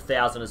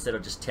 12,000 instead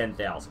of just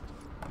 10,000.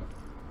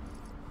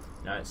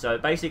 So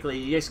basically,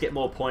 you just get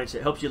more points.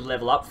 It helps you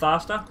level up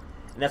faster,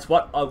 and that's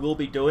what I will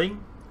be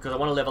doing, because I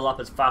want to level up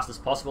as fast as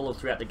possible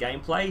throughout the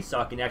gameplay,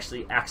 so I can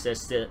actually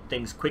access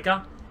things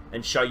quicker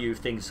and show you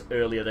things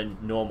earlier than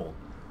normal.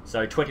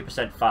 So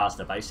 20%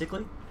 faster,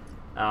 basically.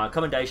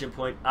 Commendation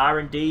point,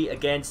 R&D,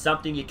 again,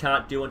 something you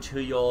can't do until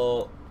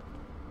you're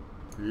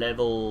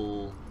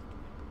level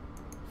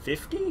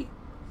 50?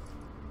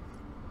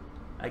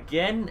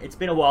 Again, it's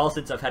been a while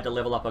since I've had to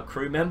level up a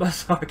crew member,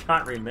 so I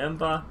can't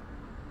remember.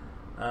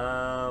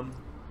 Doesn't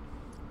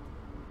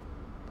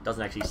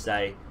actually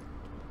say.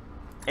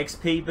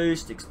 XP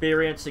boost,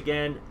 experience,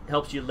 again,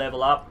 helps you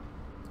level up.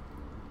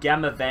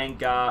 Gamma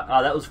Vanguard,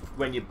 that was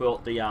when you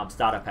built the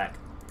starter pack.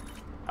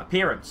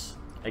 Appearance.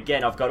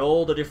 Again, I've got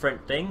all the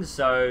different things,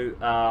 so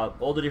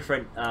all the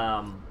different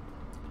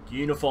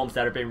uniforms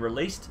that have been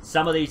released.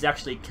 Some of these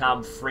actually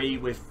come free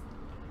with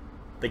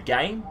the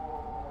game.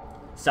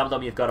 Some of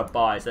them you've got to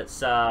buy. So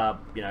that's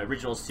you know,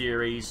 original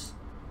series,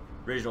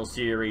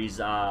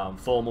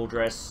 formal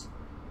dress,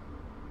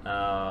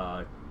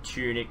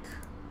 tunic,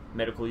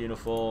 medical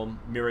uniform,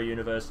 mirror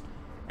universe,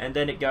 and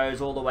then it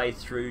goes all the way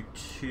through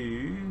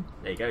to,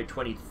 there you go,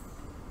 20.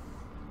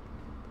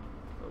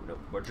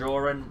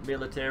 Majoran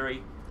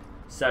military.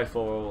 So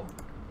for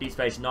Deep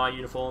Space 9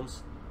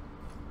 uniforms,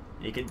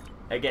 you can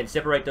again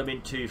separate them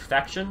into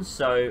factions.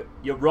 So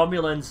your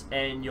Romulans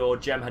and your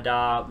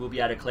Jem'Hadar will be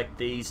able to collect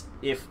these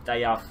if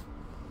they are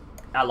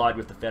allied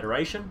with the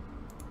Federation.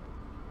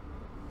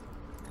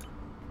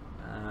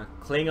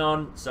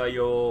 Klingon, so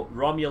your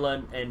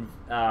Romulan and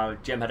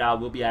Jem'Hadar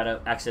will be able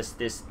to access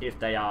this if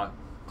they are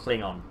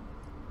Klingon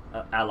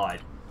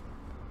allied.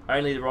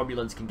 Only the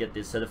Romulans can get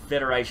this, so the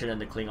Federation and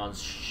the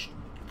Klingons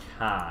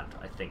can't,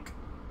 I think.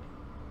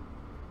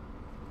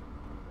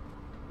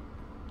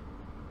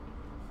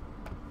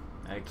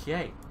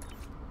 Okay.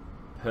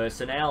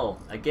 Personnel.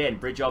 Again,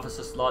 bridge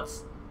officer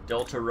slots,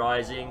 Delta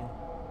Rising.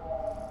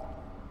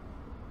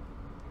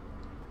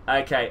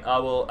 Okay, I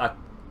will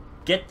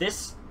get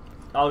this.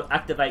 I'll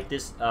activate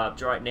this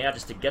right now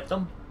just to get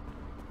them.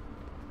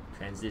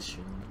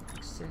 Transition.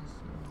 Access.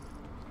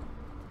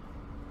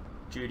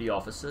 Duty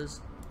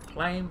officers.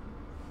 Claim.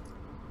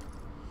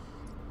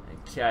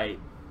 Okay,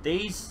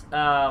 these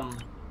are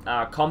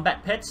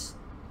combat pets.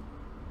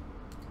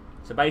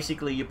 So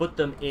basically you put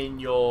them in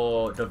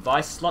your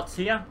device slots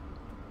here,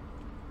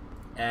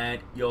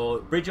 and your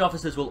bridge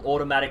officers will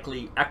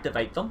automatically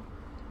activate them.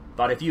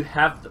 But if you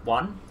have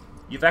one,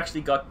 you've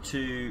actually got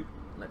to,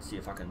 let's see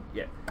if I can,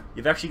 yeah,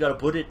 you've actually got to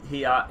put it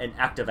here and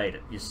activate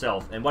it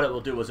yourself. And what it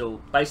will do is it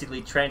will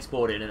basically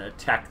transport it and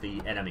attack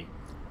the enemy.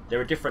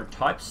 There are different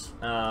types.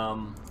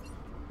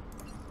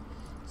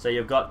 So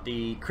you've got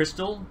the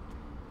crystal,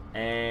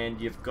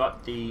 and you've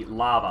got the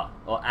lava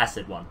or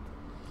acid one.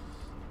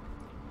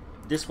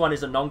 This one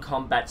is a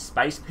non-combat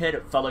space pet.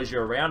 It follows you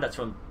around. That's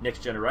from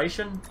Next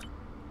Generation.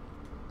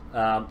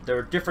 There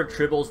are different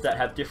tribbles that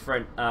have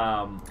different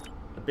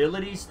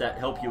abilities that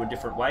help you in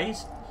different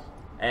ways.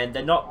 And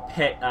they're not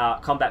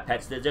combat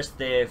pets. They're just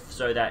there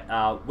so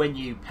that when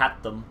you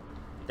pat them,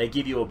 they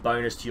give you a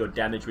bonus to your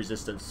damage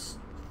resistance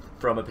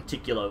from a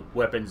particular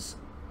weapon's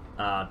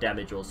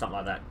damage or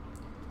something like that.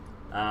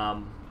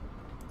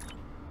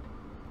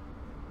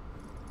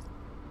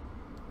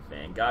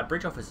 Vanguard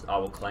Bridge Office, I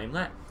will claim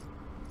that.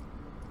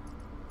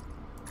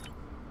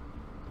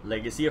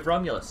 Legacy of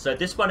Romulus. So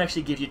this one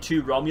actually gives you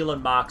 2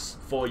 Romulan marks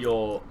for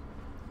your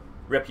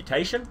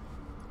reputation.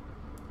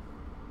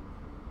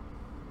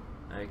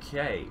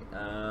 Okay.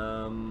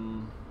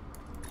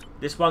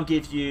 This one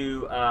gives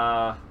you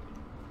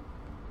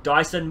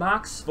Dyson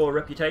marks for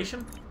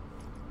reputation.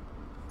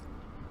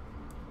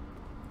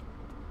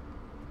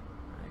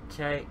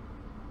 Okay.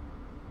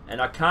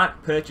 And I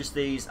can't purchase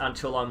these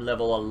until I'm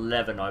level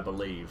 11, I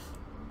believe.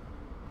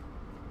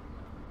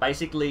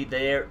 Basically,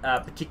 they're a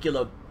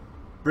particular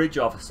bridge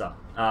officer.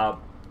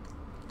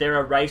 They're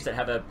a race that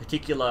have a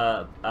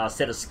particular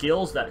set of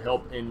skills that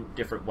help in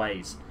different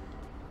ways.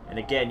 And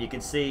again, you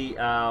can see...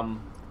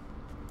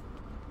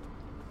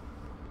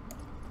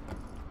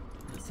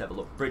 let's have a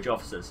look. Bridge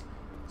officers.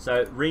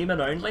 So, Riemann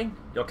only.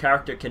 Your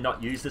character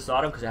cannot use this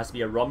item because it has to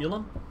be a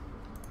Romulan.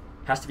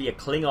 Has to be a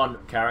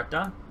Klingon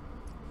character.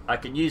 I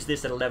can use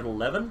this at a level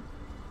 11,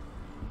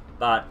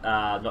 but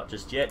not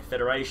just yet.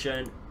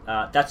 Federation,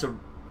 that's a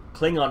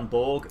Klingon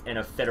Borg and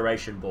a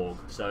Federation Borg.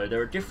 So there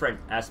are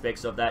different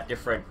aspects of that.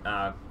 Different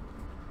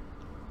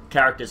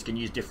characters can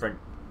use different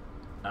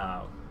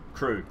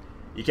crew.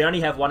 You can only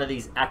have one of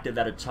these active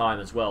at a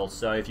time as well.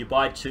 So if you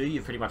buy 2,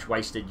 you've pretty much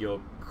wasted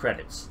your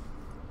credits.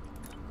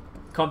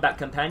 Combat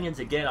companions,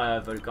 again,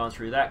 I've gone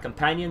through that.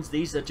 Companions,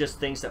 these are just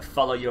things that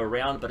follow you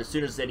around, but as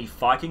soon as any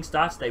fighting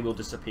starts, they will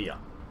disappear.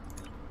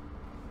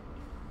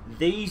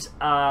 These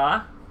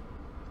are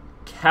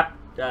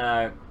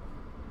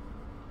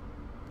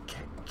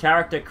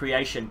character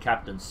creation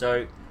captains.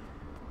 So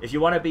if you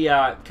want to be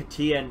a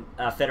Katian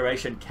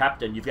Federation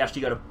captain, you've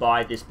actually got to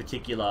buy this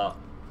particular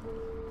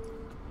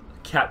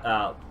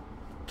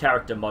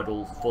character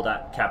model for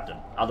that captain.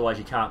 Otherwise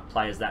you can't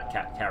play as that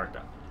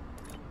character.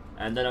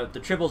 And then the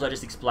tribbles, I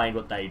just explained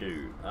what they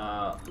do.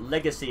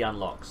 Legacy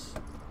unlocks.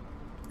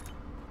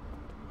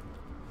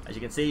 As you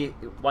can see,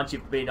 once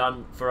you've been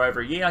on for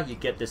over a year, you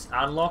get this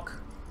unlock.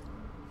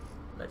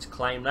 Let's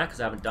claim that, because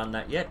I haven't done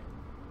that yet.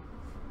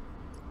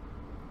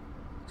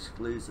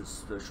 Exclusive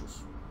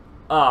specials.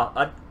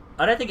 I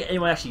don't think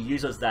anyone actually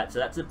uses that, so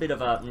that's a bit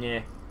of a...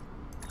 yeah.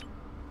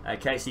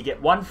 Okay, so you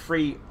get 1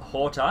 free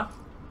Horta.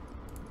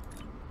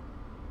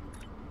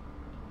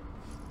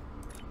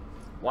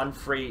 1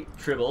 free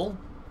Tribble.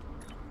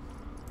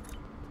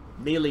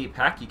 Melee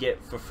pack you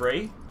get for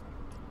free.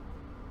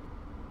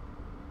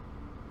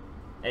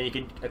 And you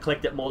can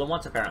collect it more than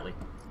once, apparently.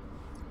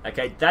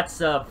 Okay, that's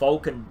a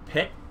Vulcan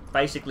pet.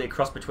 Basically a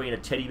cross between a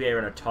teddy bear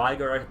and a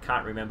tiger. I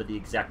can't remember the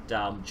exact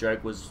joke.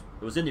 It was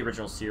in the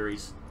original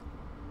series.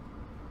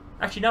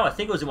 Actually, no, I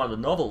think it was in one of the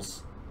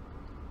novels.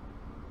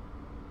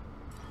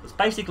 It's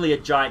basically a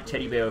giant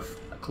teddy bear with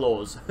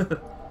claws.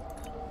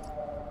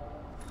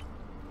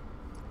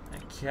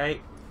 Okay.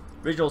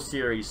 Original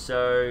series.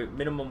 So,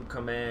 minimum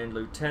command,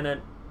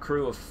 lieutenant,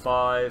 crew of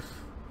 5.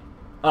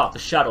 Oh, the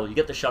shuttle. You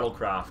get the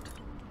shuttlecraft.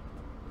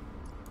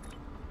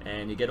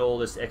 And you get all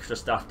this extra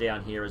stuff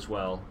down here as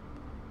well.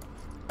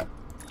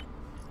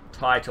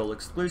 Title,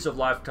 exclusive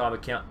lifetime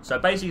account. So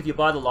basically if you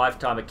buy the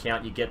lifetime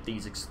account, you get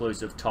these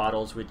exclusive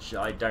titles, which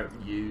I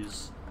don't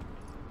use.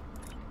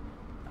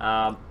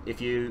 If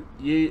you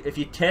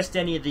test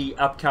any of the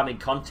upcoming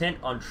content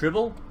on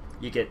Tribble,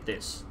 you get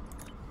this.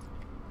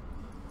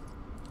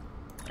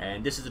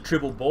 And this is a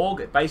Tribble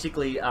Borg. It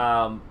basically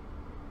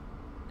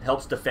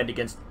helps defend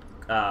against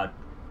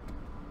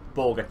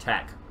Borg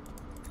attack.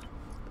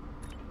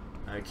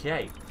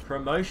 Okay,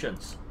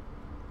 promotions.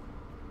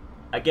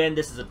 Again,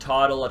 this is a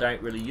title. I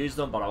don't really use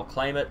them, but I'll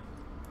claim it.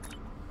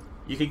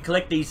 You can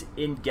collect these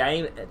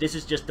in-game. This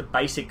is just the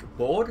basic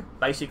board,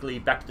 basically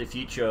Back to the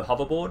Future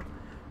hoverboard.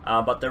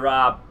 But there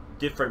are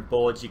different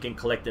boards you can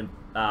collect and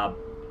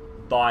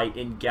buy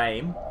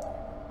in-game,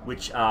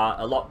 which are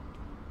a lot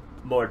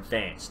more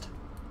advanced.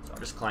 So I'll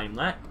just claim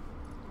that.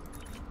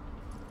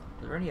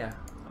 Are there any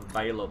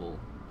available?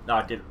 No,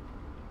 I didn't.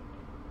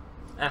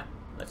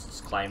 Let's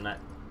just claim that.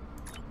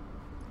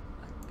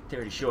 I'm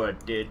pretty sure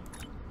it did.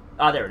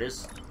 Ah, there it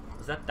is.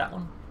 Was that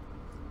one?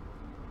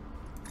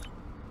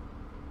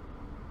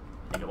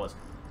 I think it was.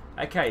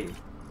 Okay,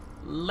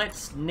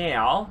 let's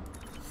now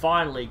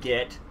finally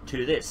get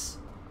to this.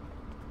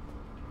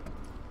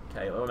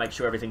 Okay, I want to make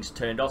sure everything's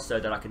turned off so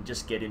that I can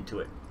just get into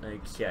it.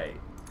 Okay.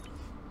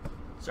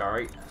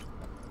 Sorry.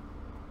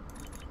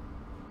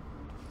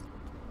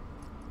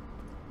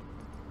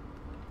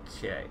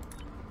 Okay.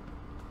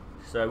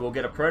 So we'll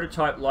get a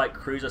prototype-like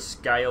cruiser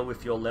scale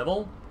with your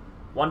level.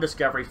 One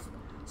discovery.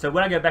 So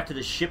when I go back to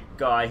the ship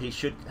guy, he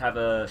should have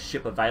a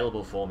ship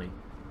available for me.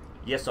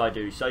 Yes, I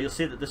do. So you'll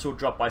see that this will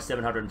drop by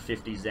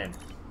 750 Zen.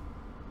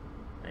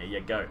 There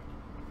you go.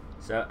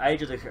 So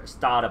Age of the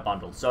Starter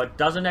Bundle. So it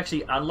doesn't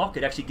actually unlock.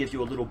 It actually gives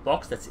you a little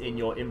box that's in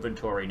your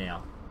inventory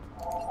now.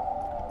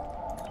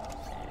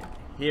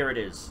 And here it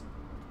is.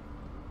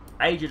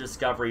 Age of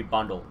Discovery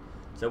Bundle.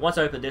 So once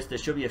I open this, there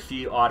should be a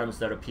few items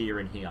that appear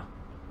in here.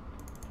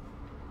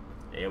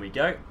 There we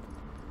go.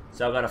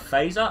 So I've got a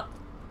phaser,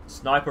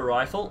 sniper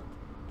rifle,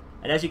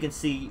 and as you can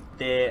see,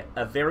 they're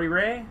a very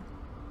rare.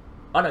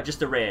 Oh no,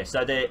 just a rare.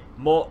 So they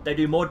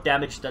do more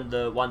damage than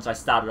the ones I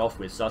started off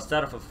with. So I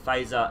started off with a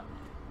phaser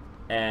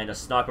and a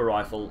sniper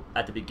rifle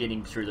at the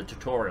beginning through the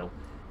tutorial.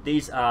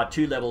 These are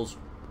 2 levels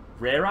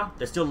rarer.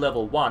 They're still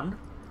level 1,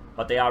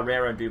 but they are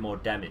rarer and do more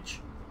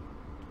damage.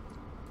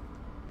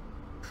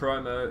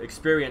 Promo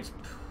experience.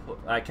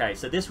 Okay,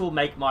 so this will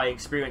make my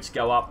experience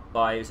go up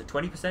by, is it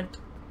 20%?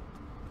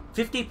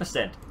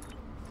 50%.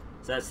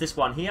 So that's this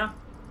one here.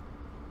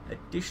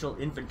 Additional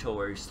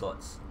inventory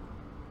slots.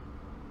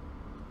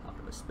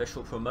 After a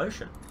special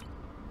promotion.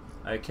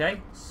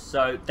 Okay,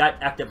 so that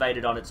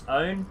activated on its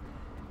own.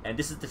 And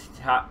this is the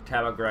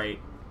Tower Grade.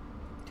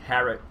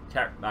 I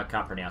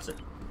can't pronounce it.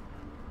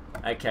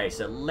 Okay,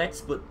 so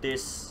let's put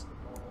this.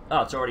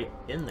 Oh, it's already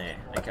in there.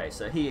 Okay,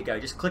 so here you go.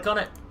 Just click on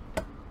it.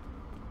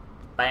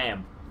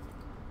 Bam.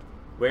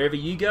 Wherever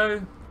you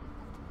go,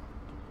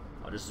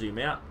 I'll just zoom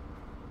out.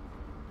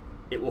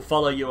 It will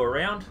follow you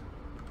around.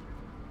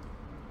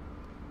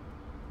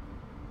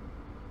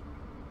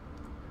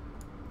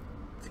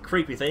 It's a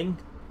creepy thing.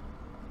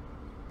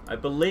 I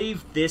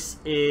believe this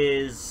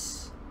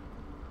is,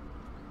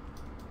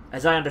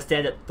 as I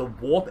understand it, the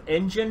warp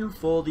engine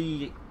for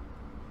the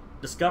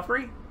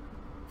Discovery,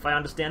 if I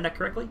understand that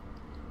correctly.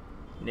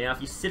 Now,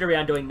 if you sit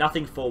around doing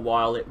nothing for a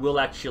while, it will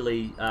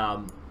actually,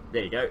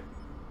 there you go,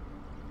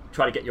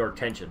 try to get your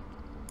attention.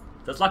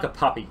 So it's like a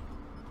puppy.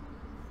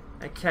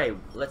 Okay,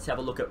 let's have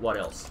a look at what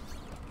else.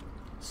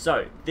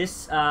 So,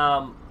 this,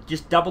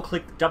 just double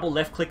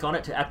left click on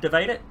it to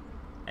activate it,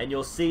 and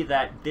you'll see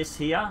that this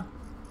here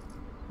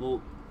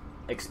will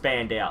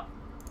expand out.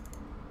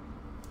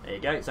 There you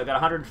go. So I've got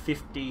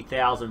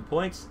 150,000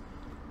 points.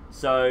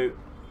 So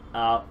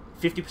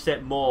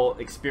 50% more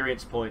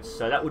experience points.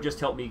 So that will just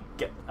help me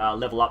get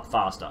level up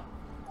faster.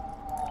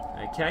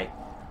 Okay,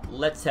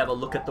 let's have a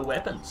look at the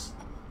weapons.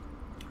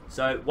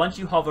 So once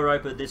you hover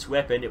over this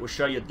weapon, it will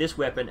show you this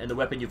weapon and the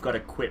weapon you've got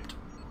equipped.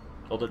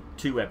 Or the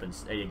 2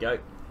 weapons. There you go.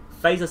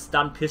 Phaser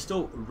stun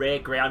pistol, rare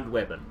ground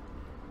weapon.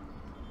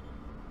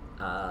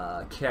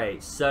 Okay,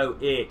 so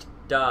it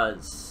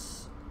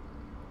does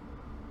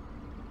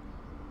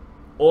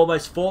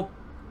almost 4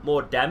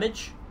 more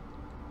damage.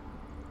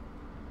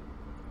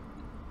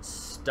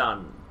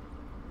 Stun.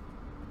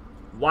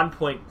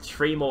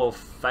 1.3 more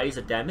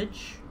phaser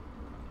damage.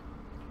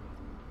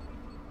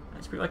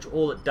 That's pretty much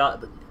all it does.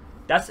 But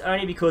that's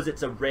only because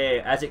it's a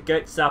rare. As it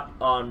gets up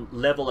on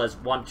level as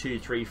 1, 2,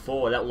 3,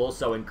 4, that will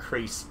also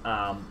increase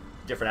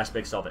different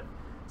aspects of it.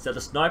 So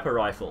the sniper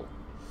rifle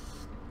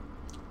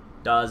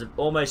does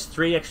almost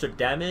 3 extra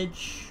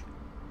damage.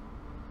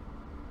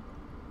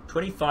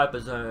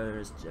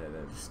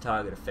 25%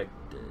 target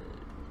affected.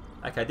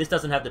 Okay, this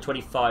doesn't have the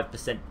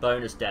 25%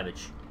 bonus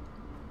damage.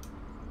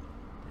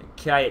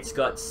 Okay, it's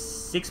got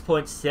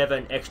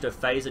 6.7 extra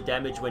phaser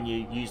damage when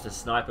you use the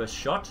sniper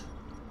shot.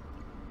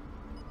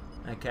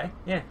 Okay,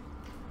 yeah.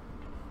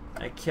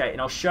 Okay,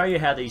 and I'll show you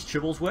how these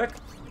tribbles work.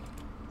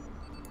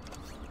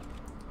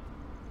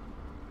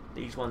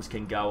 These ones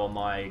can go on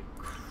my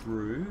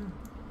crew.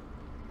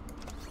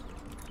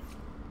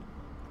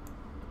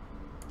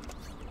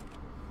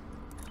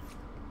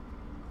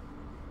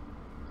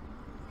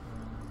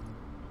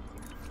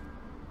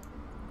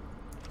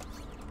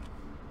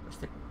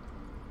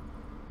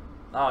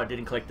 Oh, I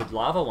didn't collect the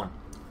lava one.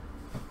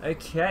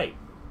 Okay.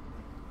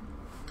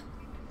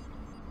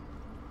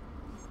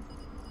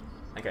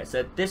 Okay,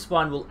 so this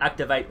one will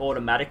activate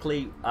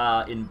automatically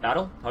in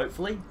battle,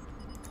 hopefully.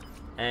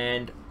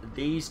 And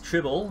these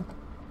Tribble,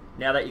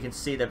 now that you can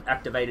see they've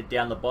activated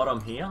down the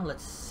bottom here,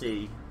 let's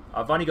see.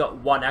 I've only got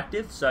one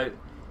active, so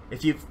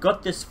if you've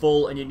got this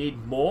full and you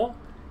need more,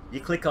 you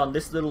click on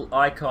this little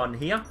icon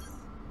here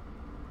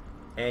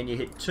and you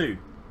hit 2.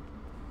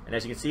 And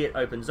as you can see, it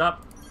opens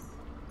up.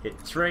 Hit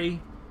 3,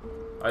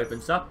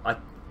 opens up. I'm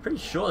pretty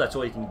sure that's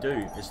all you can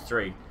do is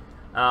 3.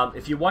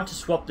 If you want to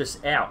swap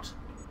this out,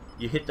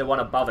 you hit the one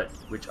above it,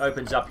 which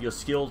opens up your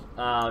skill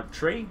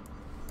tree.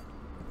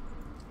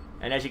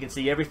 And as you can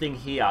see, everything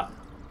here.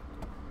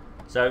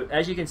 So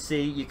as you can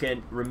see, you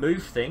can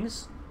remove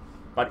things,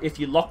 but if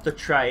you lock the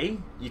tray,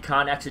 you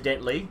can't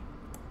accidentally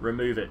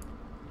remove it.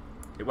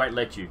 It won't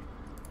let you.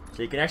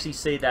 So you can actually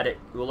see that it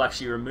will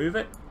actually remove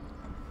it.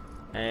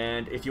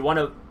 And if you want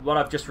to, what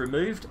I've just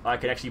removed, I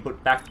can actually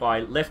put back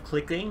by left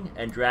clicking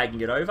and dragging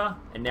it over,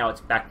 and now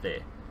it's back there.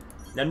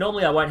 Now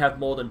normally I won't have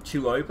more than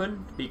 2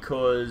 open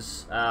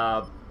because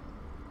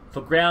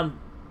for ground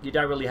you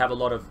don't really have a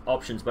lot of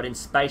options, but in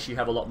space you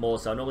have a lot more,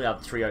 so I normally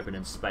have 3 open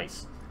in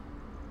space.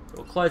 So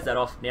we'll close that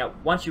off. Now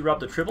once you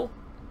rub the Tribble,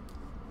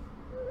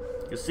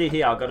 you'll see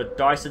here I've got a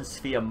Dyson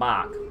Sphere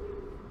Mark.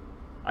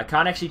 I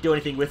can't actually do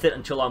anything with it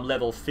until I'm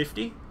level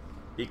 50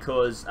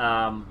 because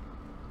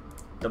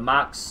the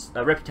marks,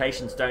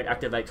 reputations don't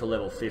activate till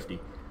level 50.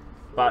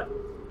 But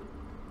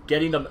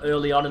getting them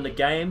early on in the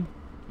game,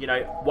 you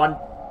know, one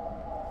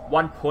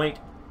point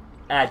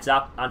adds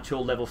up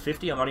until level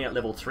 50. I'm only at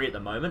level 3 at the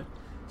moment.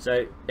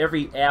 So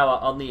every hour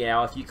on the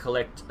hour, if you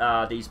collect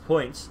these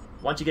points,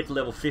 once you get to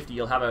level 50,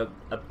 you'll have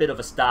a bit of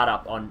a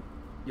startup on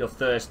your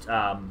first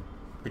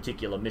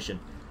particular mission.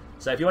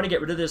 So if you want to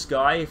get rid of this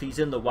guy, if he's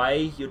in the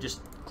way, you'll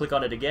just click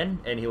on it again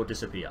and he'll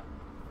disappear.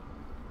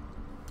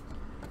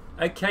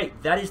 Okay,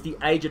 that is the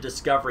Age of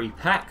Discovery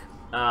pack.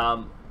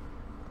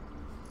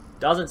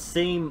 Doesn't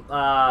seem...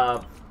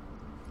 there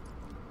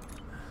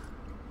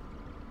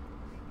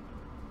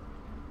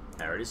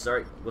it is,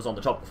 sorry. It was on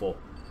the top before.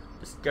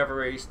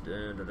 Discoveries...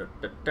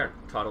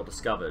 title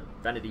discovered.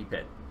 Vanity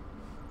Pet.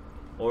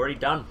 Already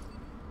done.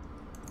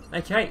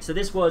 Okay, so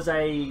this was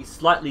a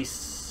slightly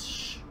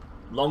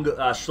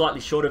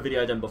slightly shorter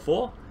video than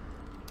before.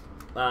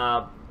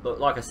 But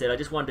like I said, I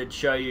just wanted to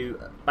show you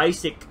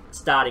basic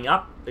starting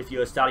up if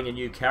you're starting a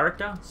new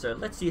character. So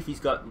let's see if he's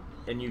got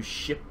a new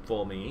ship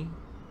for me.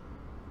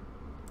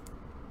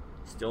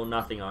 Still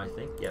nothing, I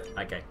think. Yep,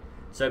 okay.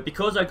 So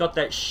because I got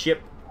that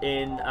ship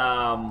in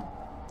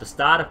the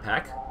starter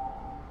pack,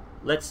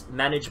 let's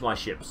manage my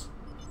ships.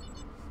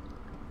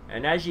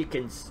 And as you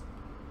can...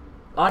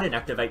 I didn't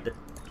activate the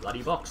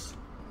bloody box.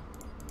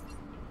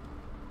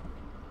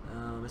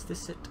 Is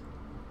this it?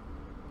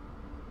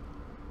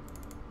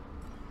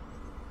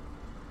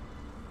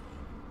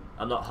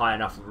 I'm not high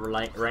enough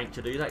rank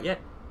to do that yet.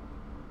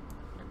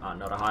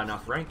 Not a high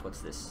enough rank. What's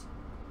this?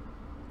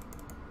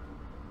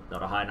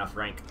 Not a high enough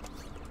rank.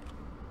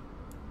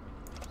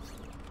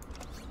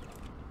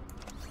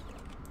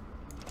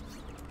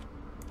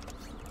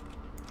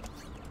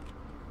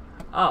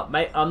 Oh,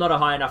 mate, I'm not a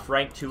high enough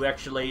rank to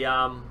actually,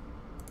 I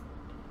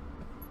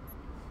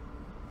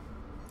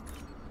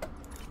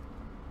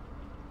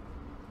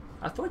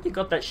thought you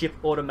got that ship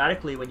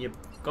automatically when you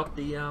got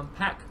the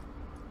pack.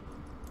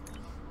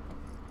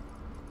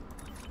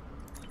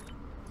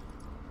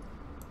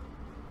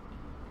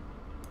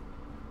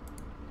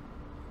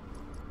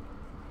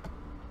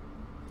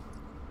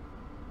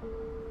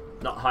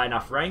 Not high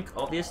enough rank,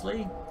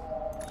 obviously.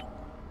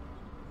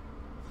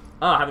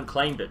 Oh, I haven't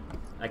claimed it.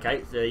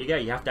 Okay, so there you go.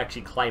 You have to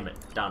actually claim it.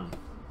 Done.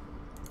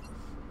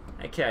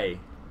 Okay.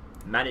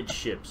 Manage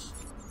ships.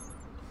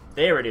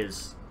 There it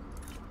is.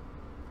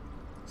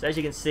 So as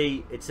you can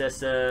see, it's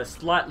a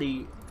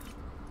slightly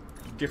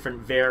different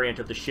variant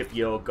of the ship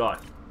you've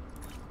got.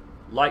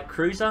 Light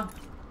cruiser,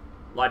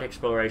 light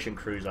exploration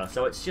cruiser.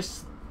 So it's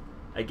just,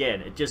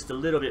 again, it's just a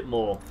little bit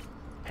more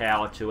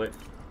power to it.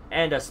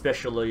 And a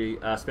special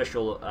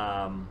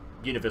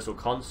universal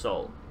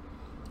console.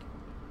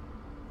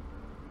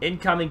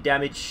 Incoming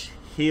damage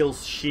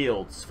heals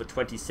shields for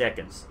 20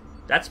 seconds.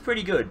 That's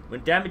pretty good.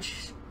 When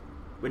damage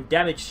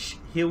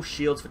heals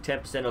shields for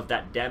 10% of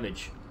that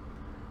damage.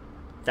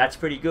 That's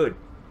pretty good.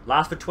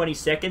 Lasts for 20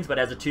 seconds, but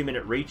has a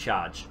 2-minute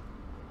recharge.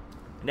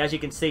 And as you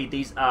can see,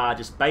 these are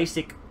just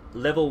basic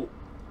level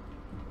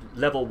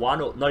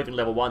 1, or not even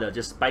level 1, they're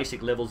just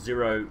basic level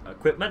 0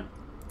 equipment.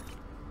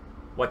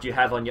 What you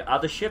have on your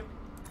other ship.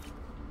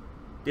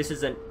 This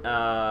is an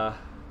I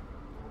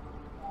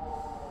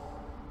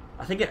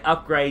think it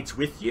upgrades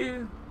with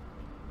you.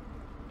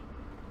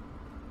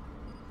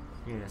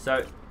 Yeah,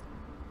 so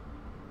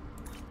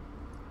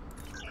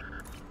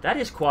that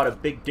is quite a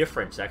big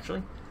difference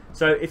actually.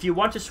 So if you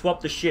want to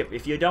swap the ship,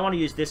 if you don't want to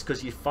use this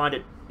because you find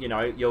it, you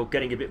know, you're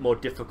getting a bit more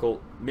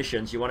difficult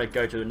missions, you want to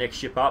go to the next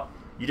ship up,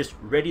 you just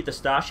ready the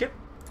starship.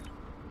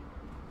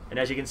 And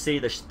as you can see,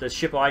 the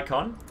ship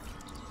icon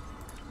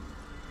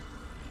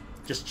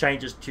just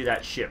changes to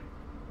that ship.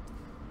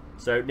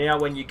 So now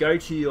when you go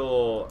to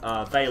your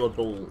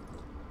available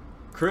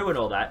crew and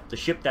all that, the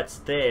ship that's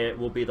there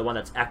will be the one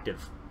that's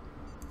active.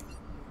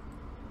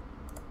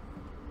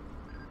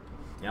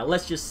 Now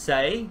let's just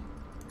say,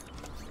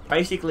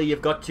 basically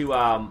you've got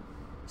to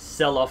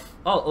sell off...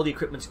 Oh, all the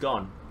equipment's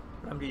gone.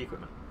 What happened to the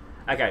equipment?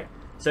 Okay,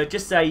 so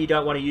just say you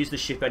don't want to use the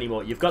ship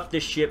anymore. You've got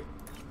this ship,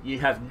 you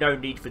have no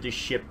need for this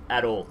ship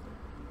at all.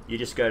 You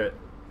just go to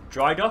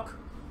dry dock.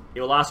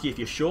 It will ask you if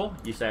you're sure.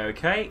 You say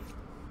okay,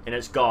 and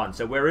it's gone.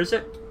 So where is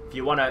it? If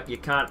you wanna, you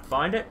can't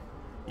find it,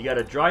 you go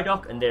to dry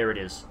dock, and there it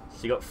is.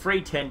 So you got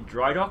free 10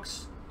 dry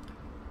docks.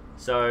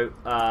 So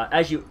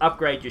as you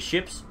upgrade your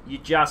ships, you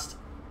just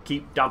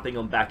keep dumping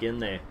them back in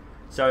there.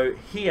 So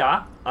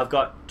here I've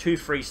got 2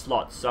 free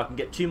slots, so I can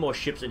get 2 more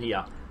ships in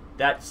here.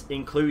 That's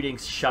including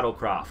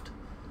shuttlecraft.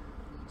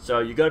 So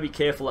you got to be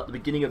careful at the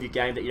beginning of your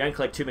game that you don't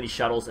collect too many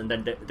shuttles and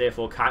then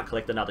therefore can't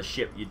collect another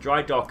ship. You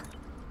dry dock.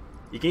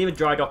 You can even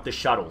dry dock the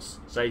shuttles.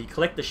 So you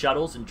collect the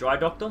shuttles and dry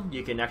dock them.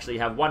 You can actually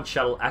have 1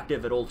 shuttle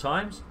active at all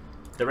times.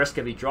 The rest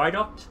can be dry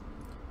docked.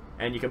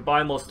 And you can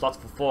buy more slots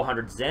for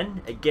 400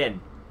 Zen.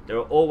 Again, there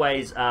are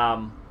always...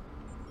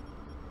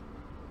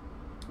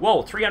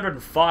 Whoa,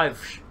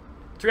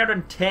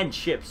 310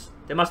 ships.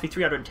 There must be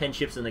 310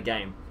 ships in the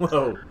game.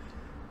 Whoa.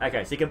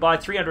 Okay, so you can buy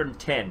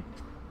 310.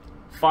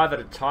 5 at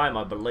a time,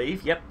 I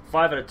believe. Yep,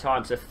 5 at a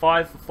time. So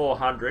 5 for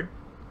 400.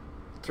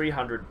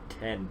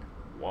 310.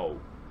 Whoa.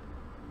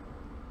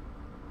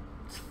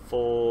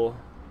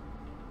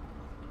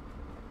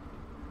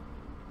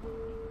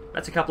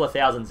 That's a couple of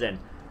thousand Zen.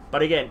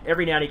 But again,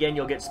 every now and again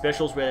you'll get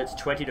specials where it's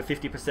 20 to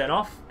 50%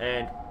 off.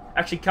 And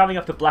actually coming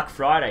up to Black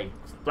Friday,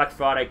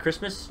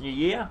 Christmas, New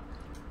Year,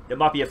 there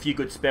might be a few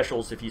good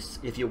specials if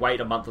you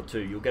wait a month or 2.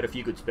 You'll get a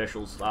few good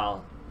specials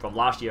from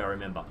last year, I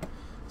remember.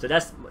 So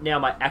that's now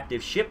my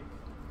active ship.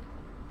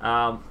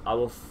 I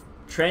will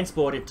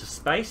transport it to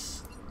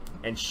space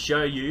and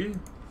show you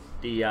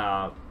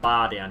the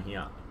bar down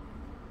here.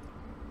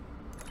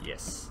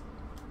 Yes.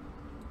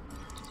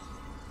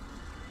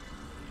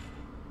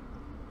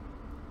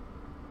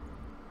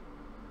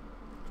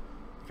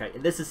 Okay,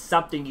 and this is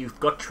something you've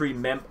got to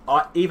remember.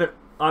 I've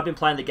been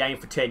playing the game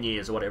for 10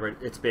 years or whatever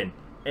it's been,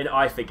 and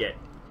I forget.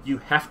 You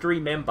have to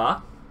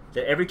remember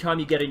that every time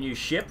you get a new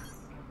ship...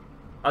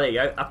 Oh, there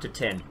you go, up to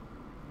 10.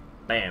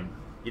 Bam.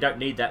 You don't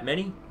need that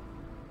many.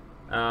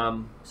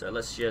 So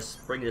let's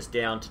just bring this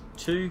down to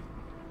 2.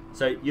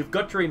 So you've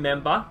got to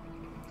remember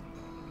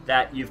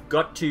that you've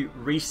got to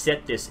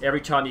reset this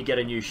every time you get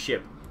a new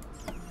ship.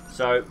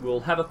 So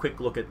we'll have a quick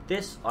look at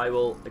this. I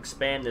will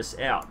expand this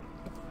out.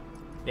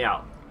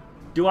 Now,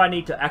 do I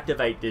need to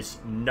activate this?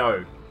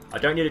 No. I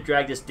don't need to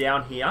drag this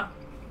down here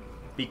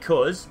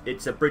because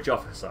it's a bridge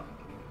officer.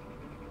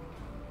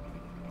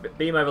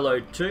 Beam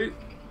overload 2.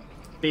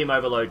 Beam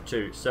overload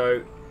 2.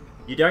 So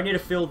you don't need to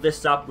fill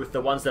this up with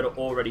the ones that are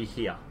already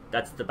here.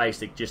 That's the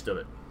basic gist of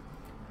it.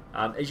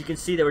 As you can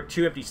see, there are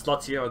 2 empty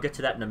slots here. I'll get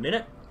to that in a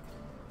minute.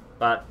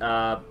 But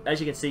as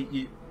you can see,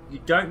 you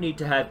don't need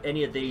to have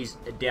any of these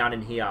down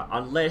in here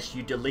unless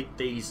you delete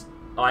these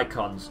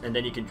icons, and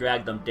then you can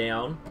drag them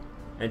down.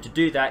 And to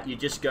do that, you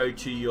just go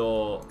to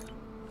your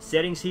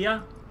settings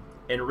here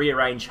and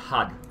rearrange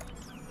HUD.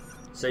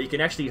 So you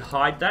can actually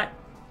hide that.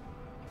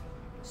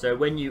 So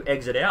when you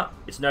exit out,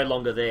 it's no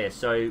longer there.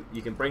 So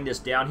you can bring this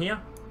down here.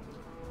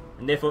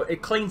 And therefore,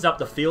 it cleans up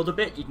the field a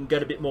bit. You can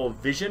get a bit more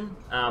vision.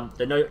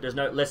 There's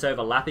no less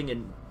overlapping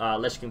and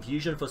less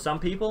confusion for some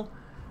people.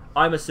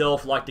 I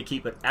myself like to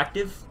keep it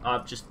active.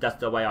 That's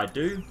the way I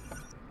do.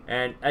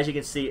 And as you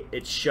can see,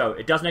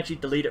 it doesn't actually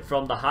delete it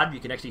from the HUD. You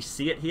can actually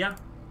see it here.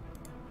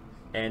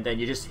 And then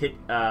you just hit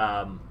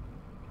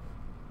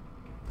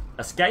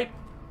escape.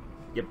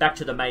 You're back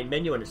to the main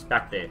menu and it's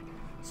back there.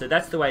 So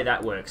that's the way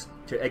that works.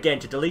 Again,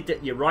 to delete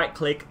it, you right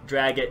click,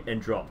 drag it,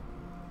 and drop.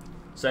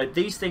 So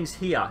these things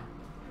here,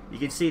 you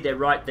can see they're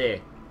right there.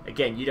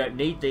 Again, you don't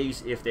need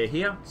these if they're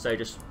here. So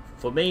just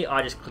for me,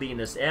 I just clean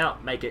this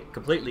out, make it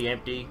completely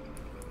empty,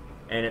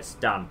 and it's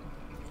done.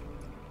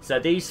 So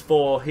these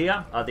 4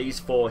 here are these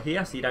 4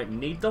 here, so you don't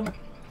need them.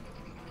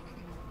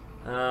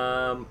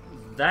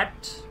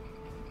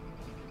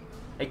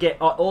 Again,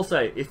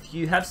 also, if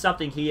you have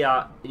something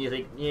here and you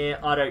think, yeah,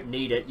 I don't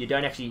need it, you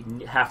don't actually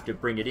have to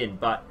bring it in,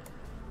 but,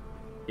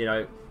 you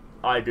know,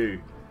 I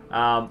do.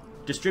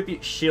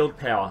 Distribute shield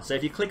power. So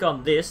if you click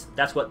on this,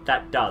 that's what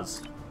that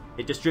does.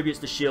 It distributes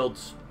the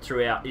shields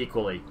throughout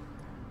equally.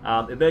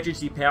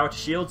 Emergency power to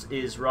shields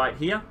is right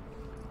here.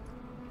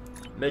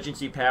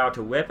 Emergency power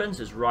to weapons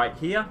is right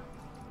here.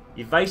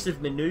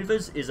 Evasive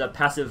maneuvers is a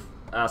passive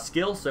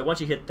skill, so once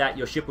you hit that,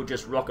 your ship will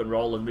just rock and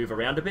roll and move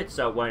around a bit,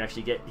 so it won't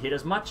actually get hit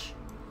as much.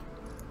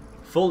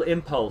 Full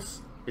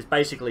impulse is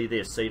basically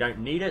this, so you don't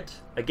need it.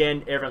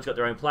 Again, everyone's got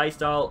their own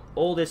playstyle.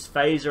 All this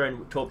phaser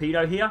and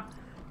torpedo here,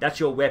 that's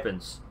your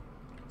weapons,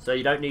 so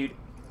you don't need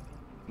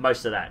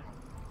most of that.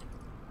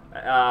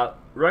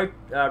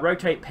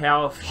 Rotate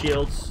power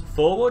shields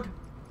forward,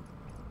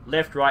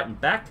 left, right, and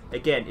back.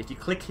 Again, if you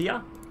click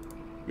here,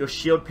 your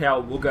shield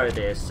power will go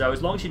there. So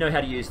as long as you know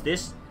how to use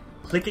this,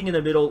 clicking in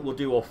the middle will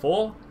do all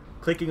 4.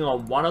 Clicking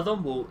on one of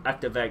them will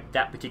activate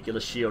that particular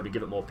shield to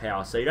give it more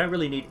power. So you don't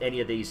really need any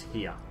of these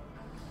here.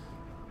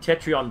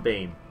 Tetrion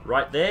beam,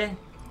 right there.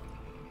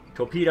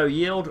 Torpedo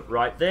yield,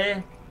 right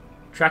there.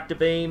 Tractor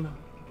beam,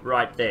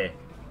 right there.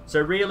 So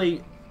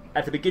really,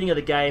 at the beginning of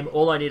the game,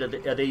 all I need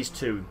are these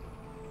two.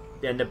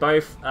 And they're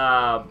both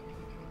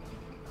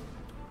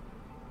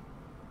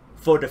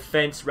for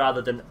defense rather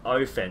than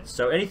offense.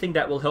 So anything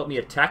that will help me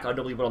attack, I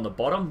normally put on the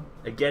bottom.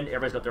 Again,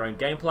 everyone's got their own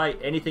gameplay.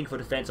 Anything for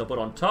defense, I'll put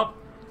on top.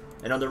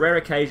 And on the rare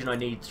occasion I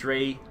need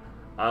 3,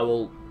 I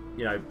will,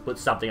 you know, put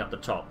something up the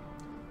top.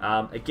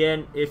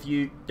 Again, if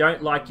you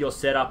don't like your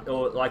setup,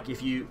 or like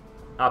if you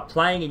are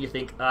playing and you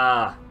think,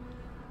 the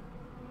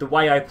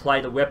way I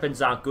play, the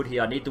weapons aren't good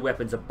here, I need the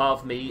weapons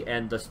above me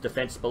and the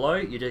defense below,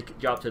 you just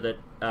go up to the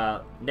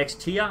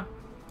next tier,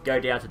 go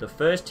down to the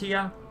first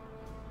tier.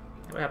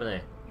 What happened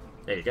there?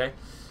 There you go.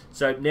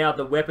 So now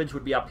the weapons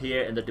would be up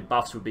here and the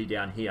debuffs would be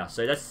down here.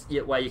 So that's the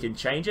way you can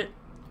change it.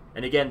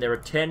 And again, there are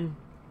 10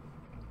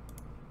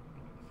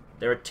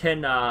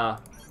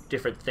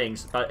 different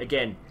things, but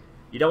again,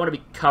 you don't want to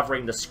be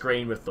covering the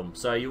screen with them.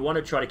 So you want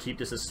to try to keep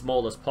this as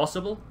small as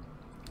possible.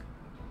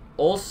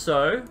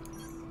 Also,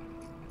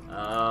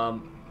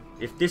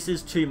 if this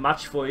is too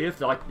much for you,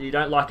 if like you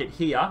don't like it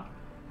here,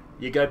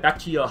 you go back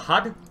to your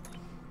HUD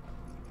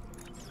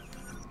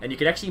and you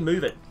can actually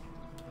move it.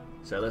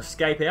 So let's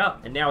escape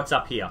out, and now it's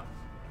up here.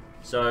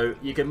 So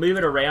you can move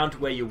it around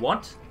where you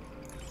want.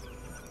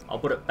 I'll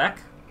put it back.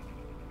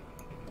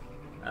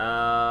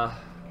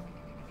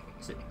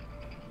 Is it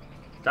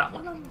that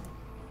one?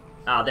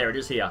 Ah, there it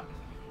is here.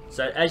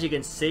 So as you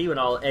can see, when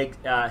I'll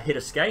hit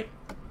escape,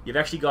 you've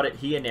actually got it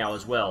here now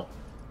as well.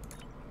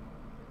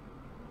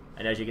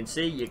 And as you can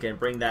see, you can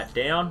bring that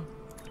down.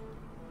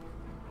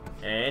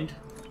 And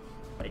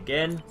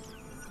again.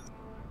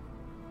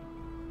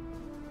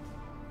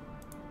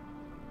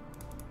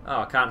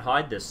 Oh, I can't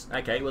hide this.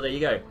 Okay, well there you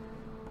go.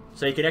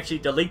 So you can actually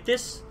delete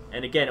this,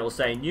 and again it will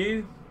say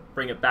new,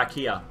 bring it back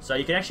here. So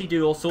you can actually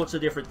do all sorts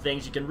of different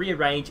things. You can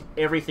rearrange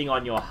everything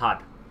on your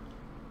HUD.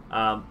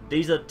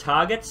 These are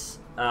targets,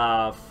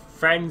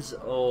 friends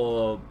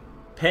or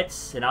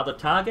pets and other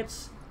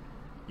targets.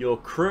 Your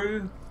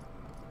crew,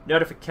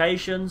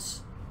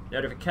 notifications,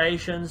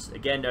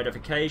 again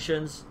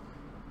notifications,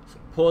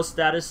 pause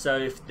status. So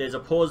if there's a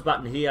pause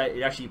button here,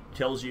 it actually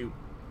tells you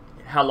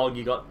how long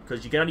you got,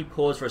 because you can only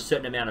pause for a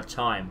certain amount of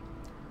time,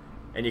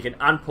 and you can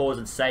unpause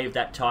and save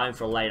that time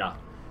for later.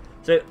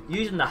 So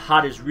using the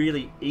HUD is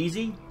really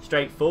easy,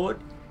 straightforward.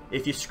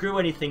 If you screw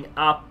anything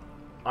up,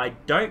 I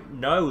don't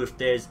know if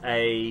there's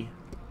a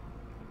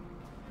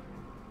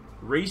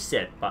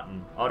reset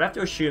button. I'd have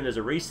to assume there's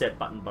a reset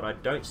button, but I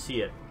don't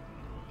see it.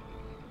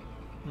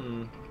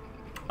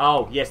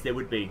 Oh, yes, there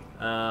would be.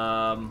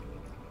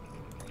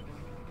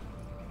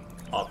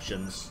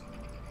 Options.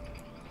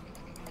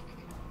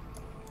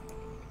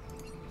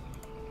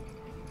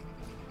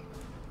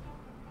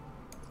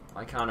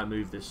 Why can't I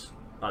move this?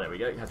 Oh, there we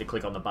go. You have to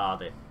click on the bar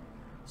there.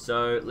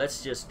 So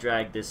let's just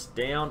drag this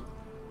down.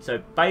 So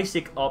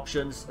basic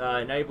options,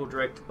 enable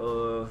direct.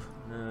 I've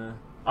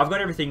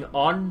got everything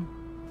on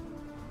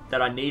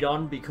that I need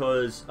on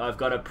because I've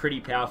got a pretty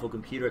powerful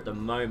computer at the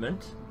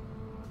moment.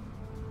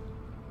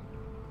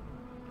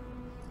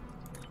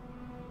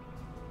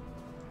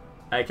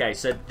 Okay,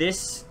 so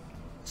this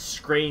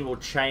screen will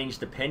change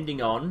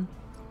depending on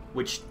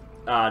which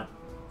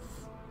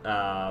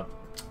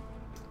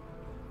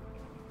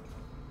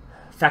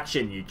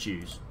faction you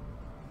choose.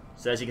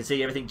 So as you can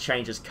see, everything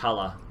changes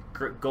color.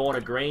 Gorn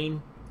are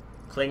green,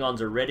 Klingons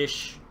are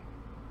reddish,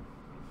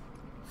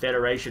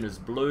 Federation is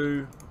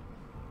blue.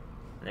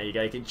 There you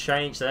go, you can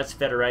change. So that's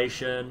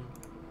Federation,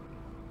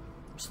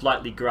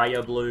 slightly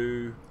grayer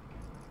blue,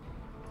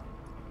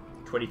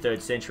 23rd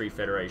century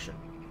Federation,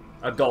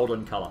 a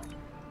golden color.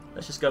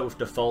 Let's just go with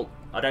default.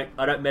 I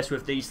don't mess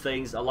with these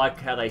things. I like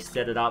how they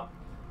set it up.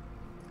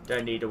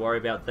 Don't need to worry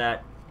about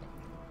that.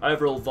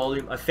 Overall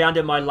volume. I found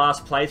in my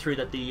last playthrough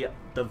that the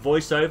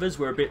voiceovers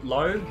were a bit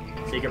low,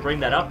 so you can bring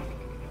that up,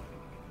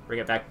 bring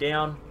it back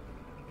down.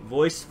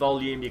 Voice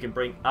volume you can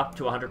bring up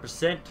to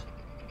 100%.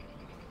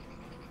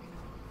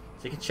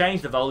 So you can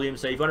change the volume.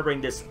 So if you want to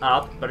bring this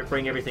up, but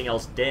bring everything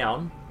else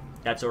down,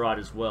 that's alright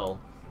as well.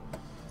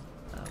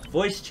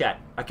 Voice chat.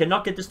 I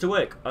cannot get this to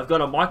work. I've got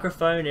a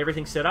microphone,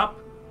 everything set up.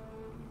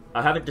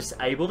 I haven't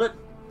disabled it.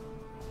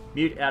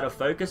 Mute out of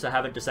focus. I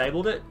haven't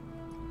disabled it.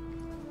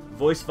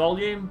 Voice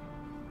volume.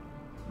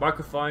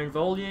 Microphone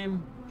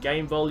volume.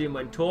 Game volume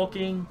when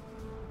talking.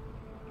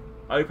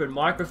 Open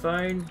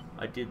microphone.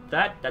 I did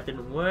that. That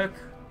didn't work.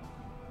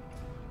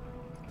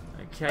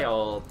 Okay,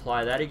 I'll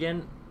apply that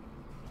again.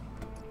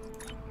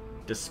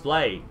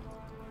 Display.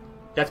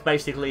 That's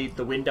basically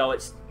the window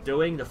it's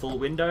doing, the full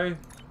window.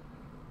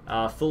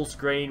 Full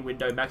screen,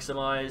 window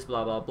maximize,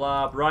 blah blah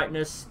blah.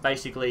 Brightness,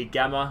 basically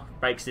gamma,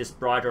 makes this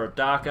brighter or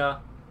darker.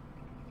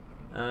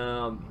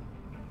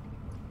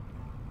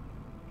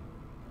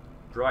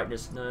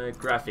 Brightness, no.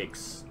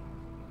 Graphics.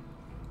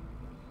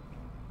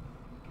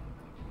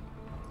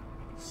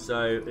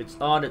 So it's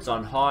on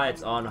high,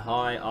 it's on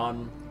high,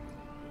 on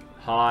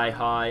high,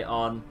 high,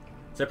 on.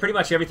 So pretty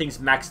much everything's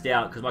maxed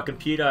out because my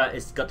computer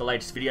has got the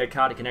latest video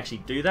card. It can actually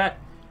do that.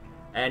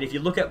 And if you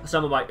look at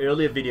some of my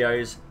earlier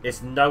videos,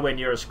 it's nowhere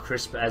near as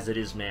crisp as it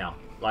is now.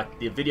 Like,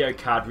 the video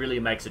card really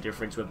makes a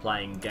difference when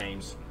playing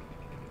games.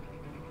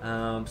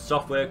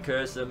 Software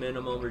cursor,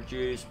 minimal,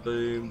 reduce,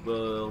 boom,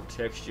 world,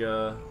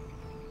 texture,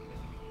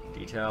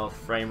 detail,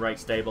 frame rate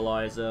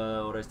stabilizer,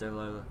 auto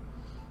stabilizer,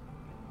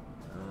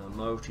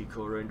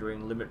 multi-core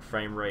rendering, limit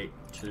frame rate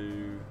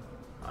to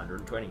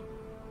 120.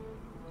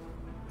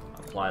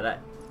 Apply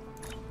that.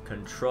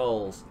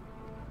 Controls,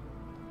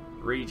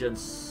 region,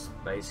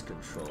 space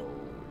control.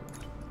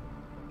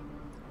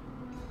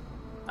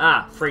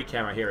 Free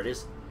camera, here it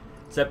is.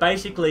 So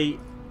basically,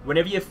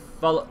 whenever you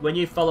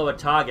follow a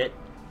target,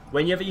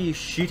 whenever you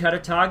shoot at a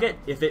target,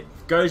 if it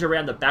goes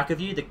around the back of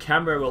you, the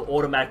camera will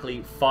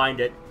automatically find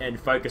it and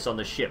focus on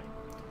the ship.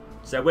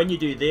 So when you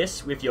do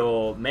this with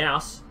your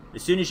mouse,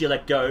 as soon as you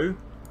let go,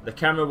 the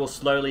camera will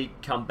slowly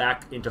come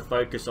back into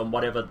focus on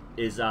whatever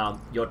is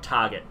your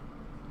target,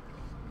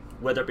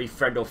 whether it be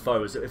friend or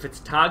foe. So if it's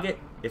target,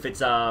 if it's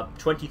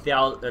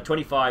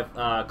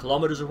 25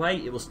 kilometers away,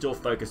 it will still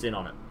focus in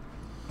on it,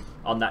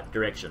 on that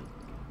direction.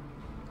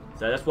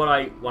 So that's what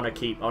I want to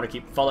keep. I want to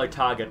keep follow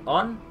target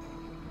on.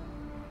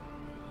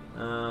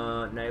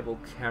 Enable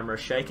camera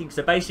shaking.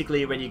 So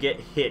basically, when you get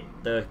hit,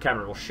 the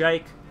camera will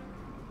shake.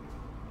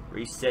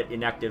 Reset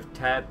inactive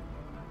tab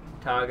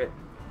target.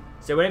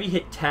 So whenever you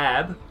hit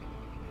tab,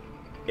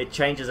 it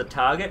changes a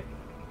target.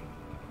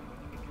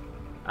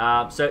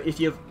 So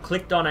if you've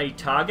clicked on a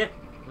target,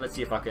 let's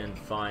see if I can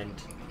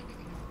find.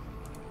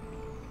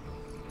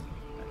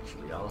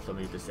 Actually, I'll have to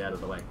move this out of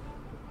the way.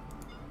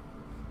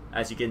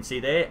 As you can see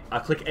there, I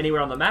click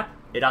anywhere on the map,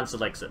 it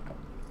unselects it.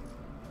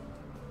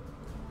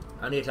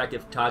 Only attack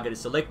if target is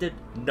selected?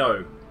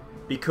 No.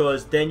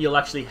 Because then you'll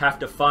actually have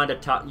to find a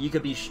target. You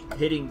could be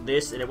hitting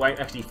this and it won't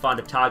actually find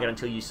a target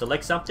until you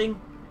select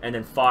something and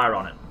then fire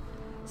on it.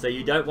 So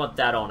you don't want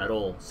that on at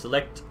all.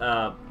 Select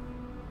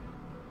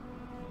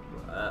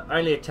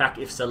only attack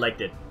if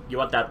selected. You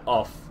want that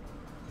off.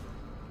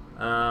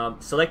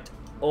 Select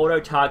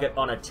auto target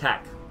on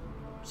attack.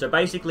 So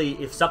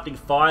basically, if something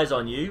fires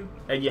on you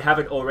and you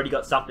haven't already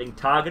got something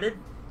targeted,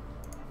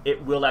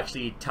 it will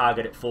actually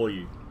target it for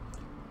you.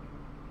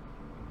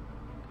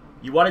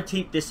 You want to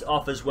keep this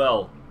off as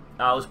well.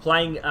 I was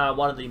playing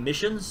one of the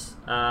missions.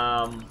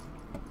 Again,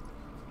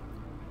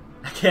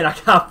 I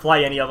can't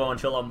play any of them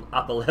until I'm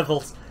upper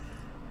levels.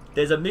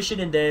 There's a mission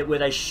in there where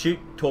they shoot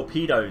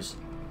torpedoes.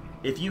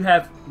 If you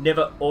have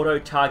never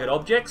auto-target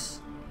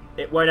objects,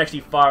 it won't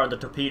actually fire on the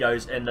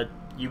torpedoes and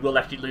you will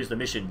actually lose the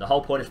mission. The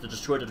whole point is to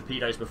destroy the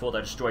torpedoes before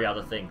they destroy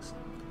other things.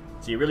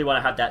 So you really want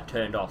to have that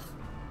turned off.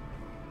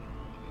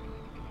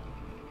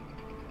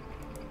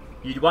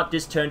 You'd want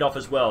this turned off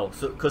as well,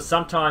 because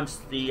sometimes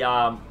the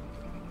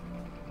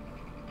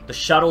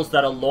shuttles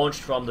that are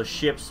launched from the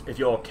ships, if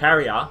you're a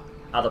carrier,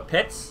 are the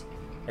pets,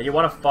 and you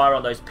want to fire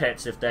on those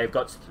pets if they've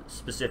got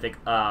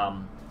specific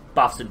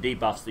buffs and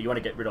debuffs that you want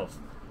to get rid of.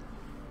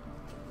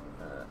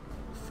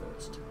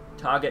 First,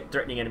 target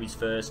threatening enemies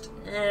first.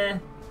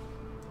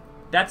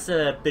 That's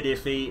a bit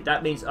iffy.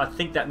 That means, I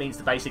think that means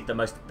the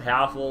most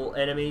powerful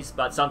enemies,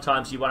 but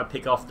sometimes you want to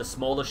pick off the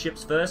smaller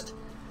ships first,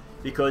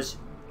 because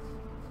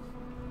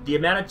the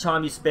amount of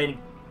time you spend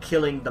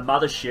killing the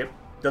mothership,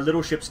 the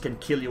little ships can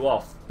kill you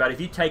off. But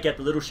if you take out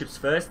the little ships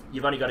first,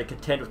 you've only got to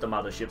contend with the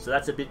mothership, so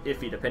that's a bit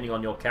iffy depending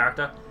on your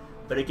character.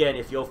 But again,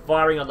 if you're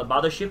firing on the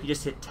mothership, you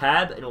just hit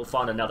tab and it will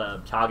find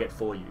another target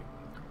for you.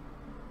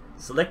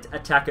 Select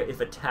attacker if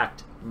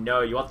attacked.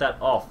 No, you want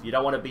that off. You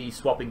don't want to be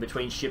swapping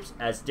between ships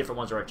as different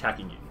ones are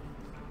attacking you.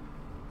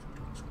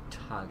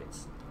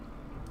 Targets.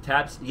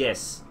 Tabs,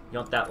 yes. You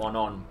want that one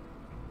on.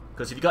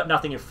 Because if you've got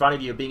nothing in front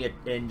of you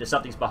and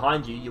something's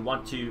behind you, you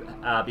want to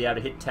be able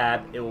to hit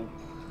tab.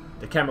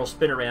 The camera will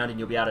spin around and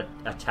you'll be able to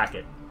attack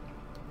it.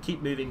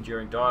 Keep moving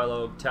during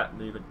dialogue. Tap,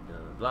 move it,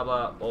 blah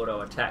blah,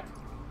 auto attack.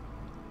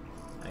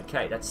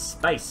 Okay, that's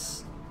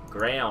space.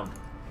 Ground.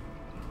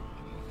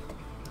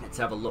 Let's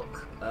have a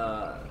look.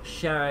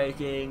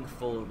 Shaking,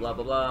 full blah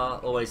blah blah.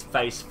 Always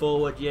face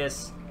forward,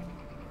 yes.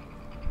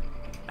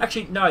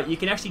 Actually, no, you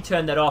can actually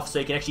turn that off so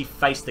you can actually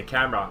face the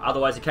camera.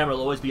 Otherwise, the camera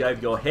will always be over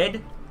your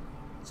head.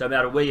 So no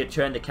matter where you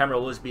turn, the camera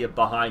will always be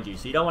behind you.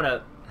 So you don't want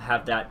to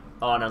have that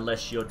on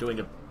unless you're doing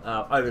a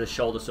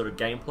over-the-shoulder sort of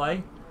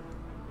gameplay.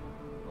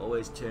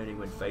 Always turning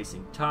when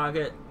facing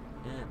target.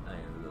 Yeah,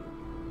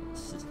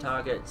 this is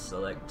target.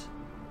 Select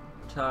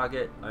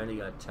target. Only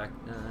attack.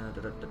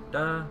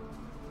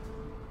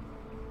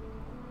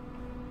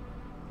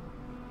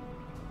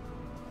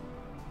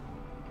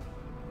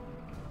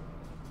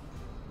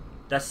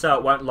 That's so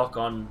it won't lock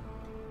on.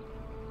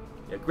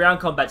 Yeah, ground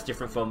combat's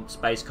different from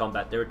space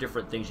combat. There are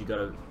different things you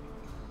gotta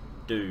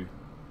do.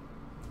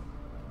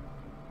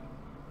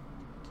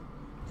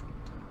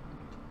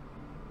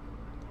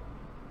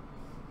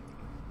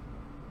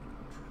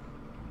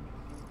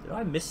 Did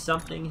I miss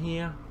something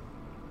here?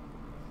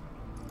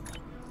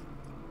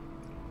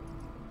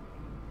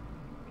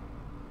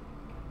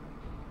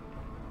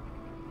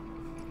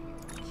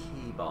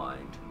 Keybind.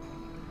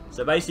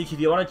 So basically, if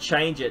you want to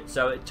change it,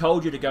 so it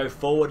told you to go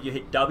forward, you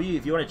hit W.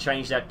 If you want to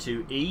change that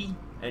to E,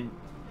 and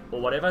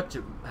or whatever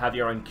to have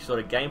your own sort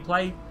of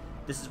gameplay,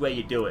 this is where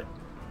you do it.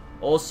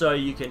 Also,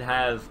 you can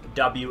have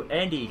W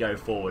and E go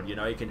forward. You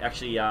know, you can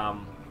actually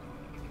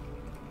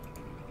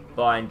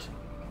bind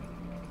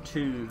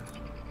two.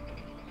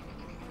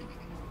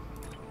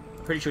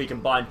 Pretty sure you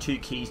can bind two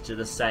keys to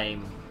the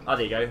same. Oh,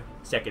 there you go.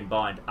 Second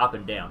bind, up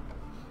and down.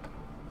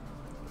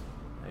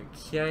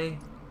 Okay.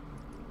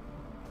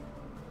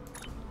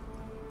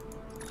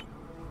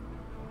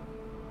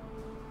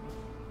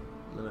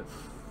 Limit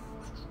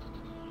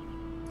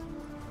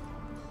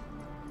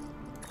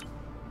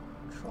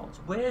controls.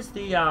 Where's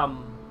the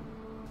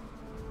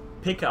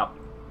pickup?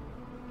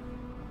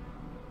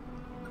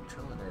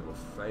 Control enable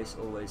face,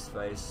 always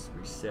face,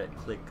 reset,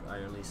 click, I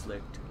only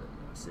select,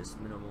 assist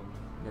minimum,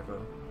 never.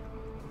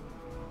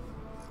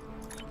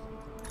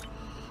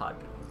 HUD.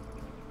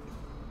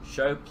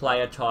 Show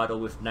player title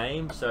with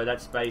name, so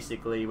that's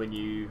basically when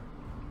you...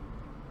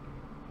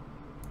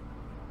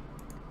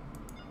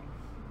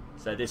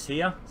 So this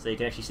here, so you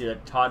can actually see the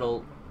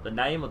title, the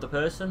name of the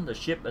person, the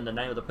ship and the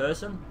name of the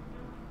person.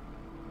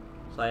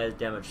 Players,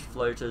 damaged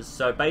floaters.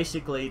 So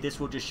basically this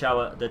will just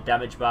show the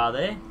damage bar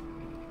there.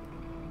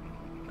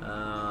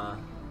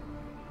 I'm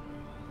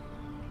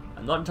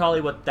not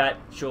entirely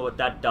sure what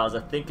that does. I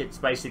think it's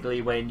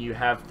basically when you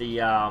have the...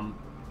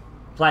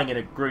 playing in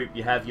a group,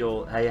 you have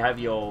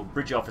your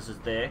bridge officers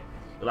there.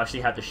 You'll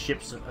actually have the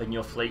ships in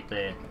your fleet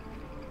there.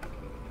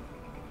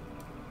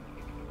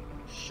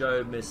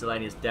 Show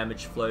miscellaneous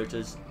damage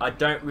floaters. I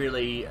don't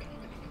really...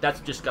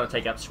 That's just going to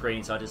take up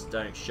screen, so I just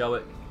don't show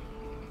it.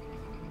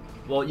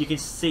 Well, you can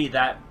see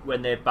that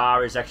when their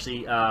bar is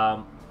actually...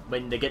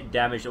 when they get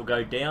damaged, it'll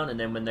go down, and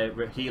then when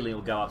they're healing,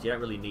 it'll go up. So you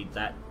don't really need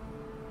that.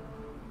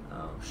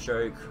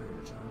 Show...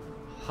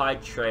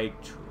 Hide trade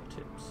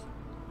tooltips.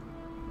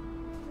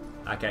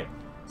 Okay.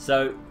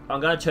 So,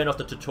 I'm going to turn off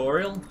the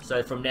tutorial,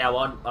 so from now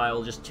on,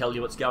 I'll just tell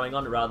you what's going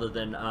on, rather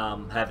than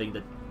having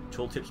the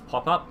tooltips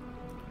pop up.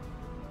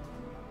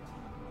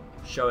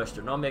 Show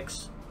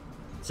astronomics.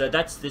 So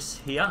that's this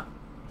here.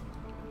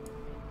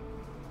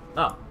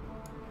 Oh.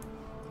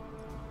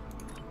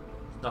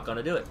 It's not going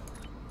to do it.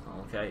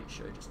 Okay,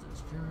 show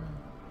distance.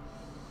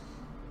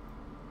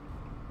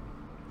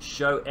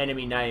 Show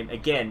enemy name.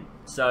 Again,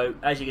 so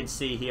as you can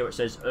see here, it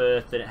says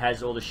Earth, and it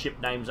has all the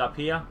ship names up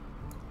here.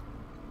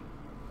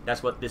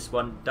 That's what this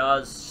one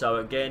does. So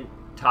again,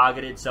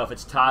 targeted. So if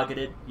it's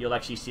targeted, you'll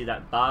actually see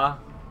that bar.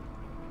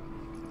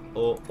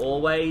 Or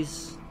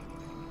always.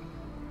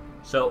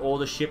 So all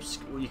the ships,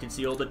 you can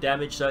see all the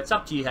damage. So it's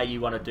up to you how you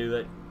want to do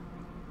it.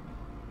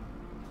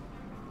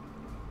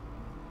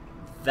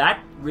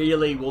 That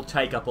really will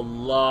take up a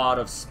lot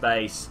of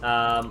space.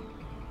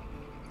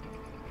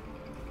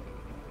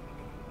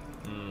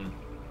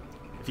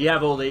 If you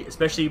have all the,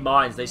 especially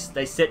mines,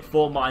 they set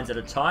 4 mines at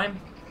a time.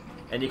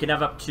 And you can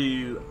have up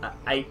to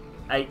 8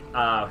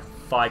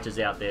 fighters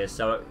out there,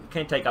 so it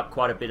can take up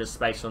quite a bit of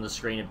space on the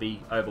screen and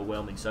be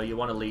overwhelming. So you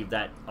want to leave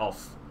that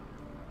off.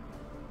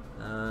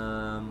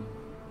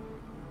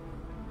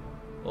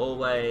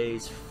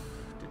 Always,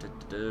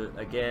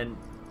 again,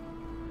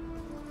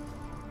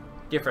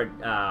 different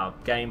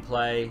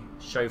gameplay.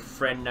 Show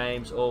friend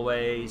names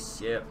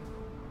always. Yep.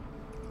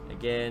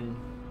 Again,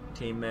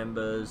 team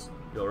members,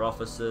 your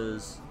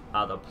officers,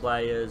 other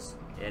players,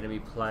 enemy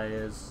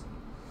players.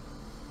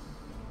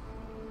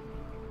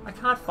 I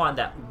can't find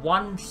that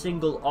one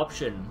single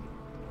option.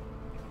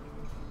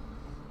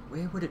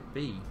 Where would it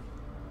be?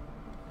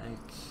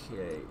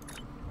 Okay.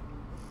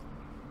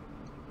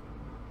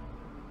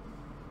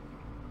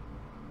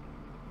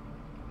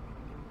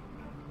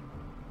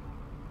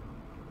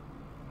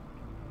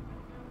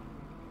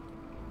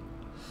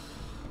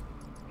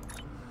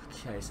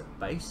 Okay, so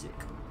basic.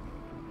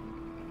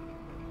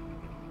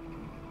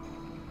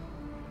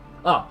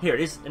 Oh, here it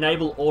is.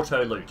 Enable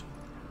auto loot.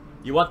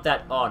 You want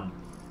that on.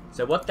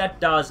 So what that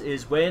does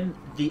is when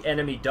the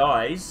enemy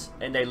dies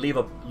and they leave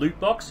a loot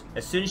box,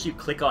 as soon as you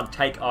click on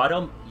take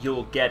item,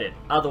 you'll get it.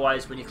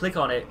 Otherwise, when you click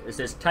on it, it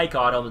says take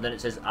item and then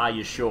it says are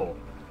you sure?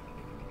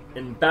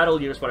 In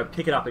battle, you just want to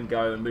pick it up and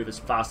go and move as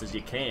fast as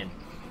you can.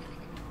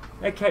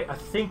 Okay, I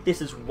think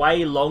this is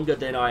way longer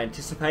than I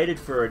anticipated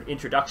for an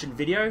introduction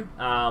video.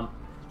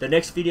 The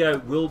next video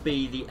will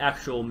be the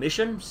actual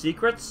mission,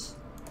 secrets.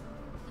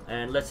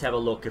 And let's have a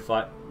look if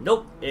I...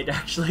 Nope, it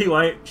actually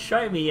won't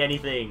show me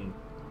anything.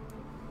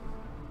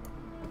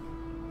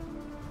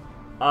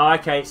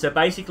 Okay, so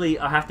basically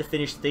I have to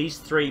finish these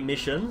 3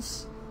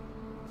 missions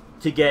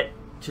to get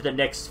to the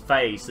next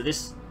phase. So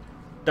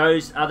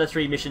those other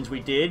 3 missions we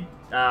did,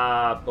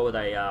 what were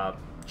they?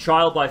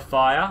 Trial by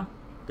Fire,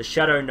 The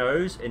Shadow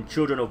Knows, and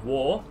Children of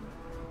War.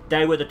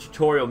 They were the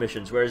tutorial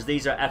missions, whereas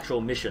these are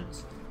actual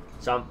missions.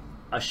 So I'm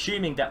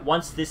assuming that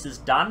once this is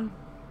done,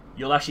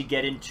 you'll actually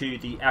get into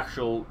the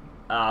actual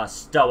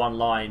STO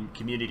Online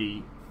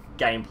community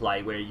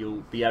gameplay, where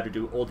you'll be able to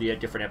do all the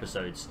different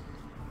episodes.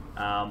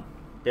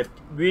 They've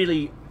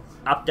really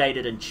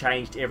updated and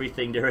changed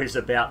everything there is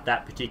about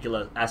that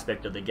particular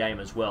aspect of the game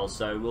as well.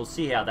 So we'll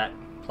see how that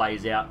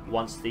plays out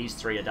once these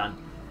 3 are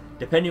done.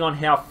 Depending on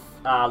how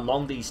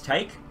long these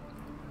take,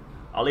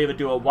 I'll either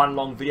do a one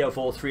long video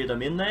for all 3 of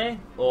them in there,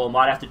 or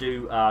might have to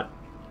do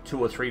 2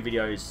 or 3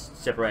 videos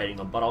separating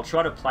them. But I'll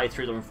try to play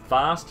through them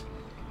fast,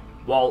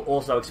 while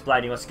also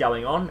explaining what's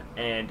going on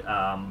and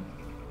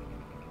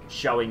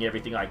showing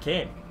everything I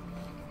can.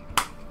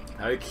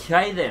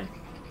 Okay then.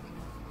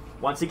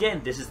 Once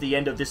again, this is the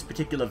end of this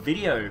particular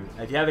video.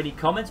 If you have any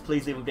comments,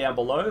 please leave them down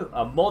below.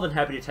 I'm more than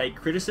happy to take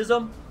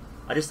criticism.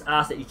 I just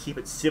ask that you keep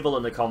it civil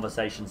in the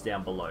conversations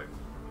down below.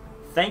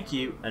 Thank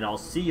you, and I'll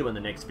see you in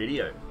the next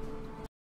video.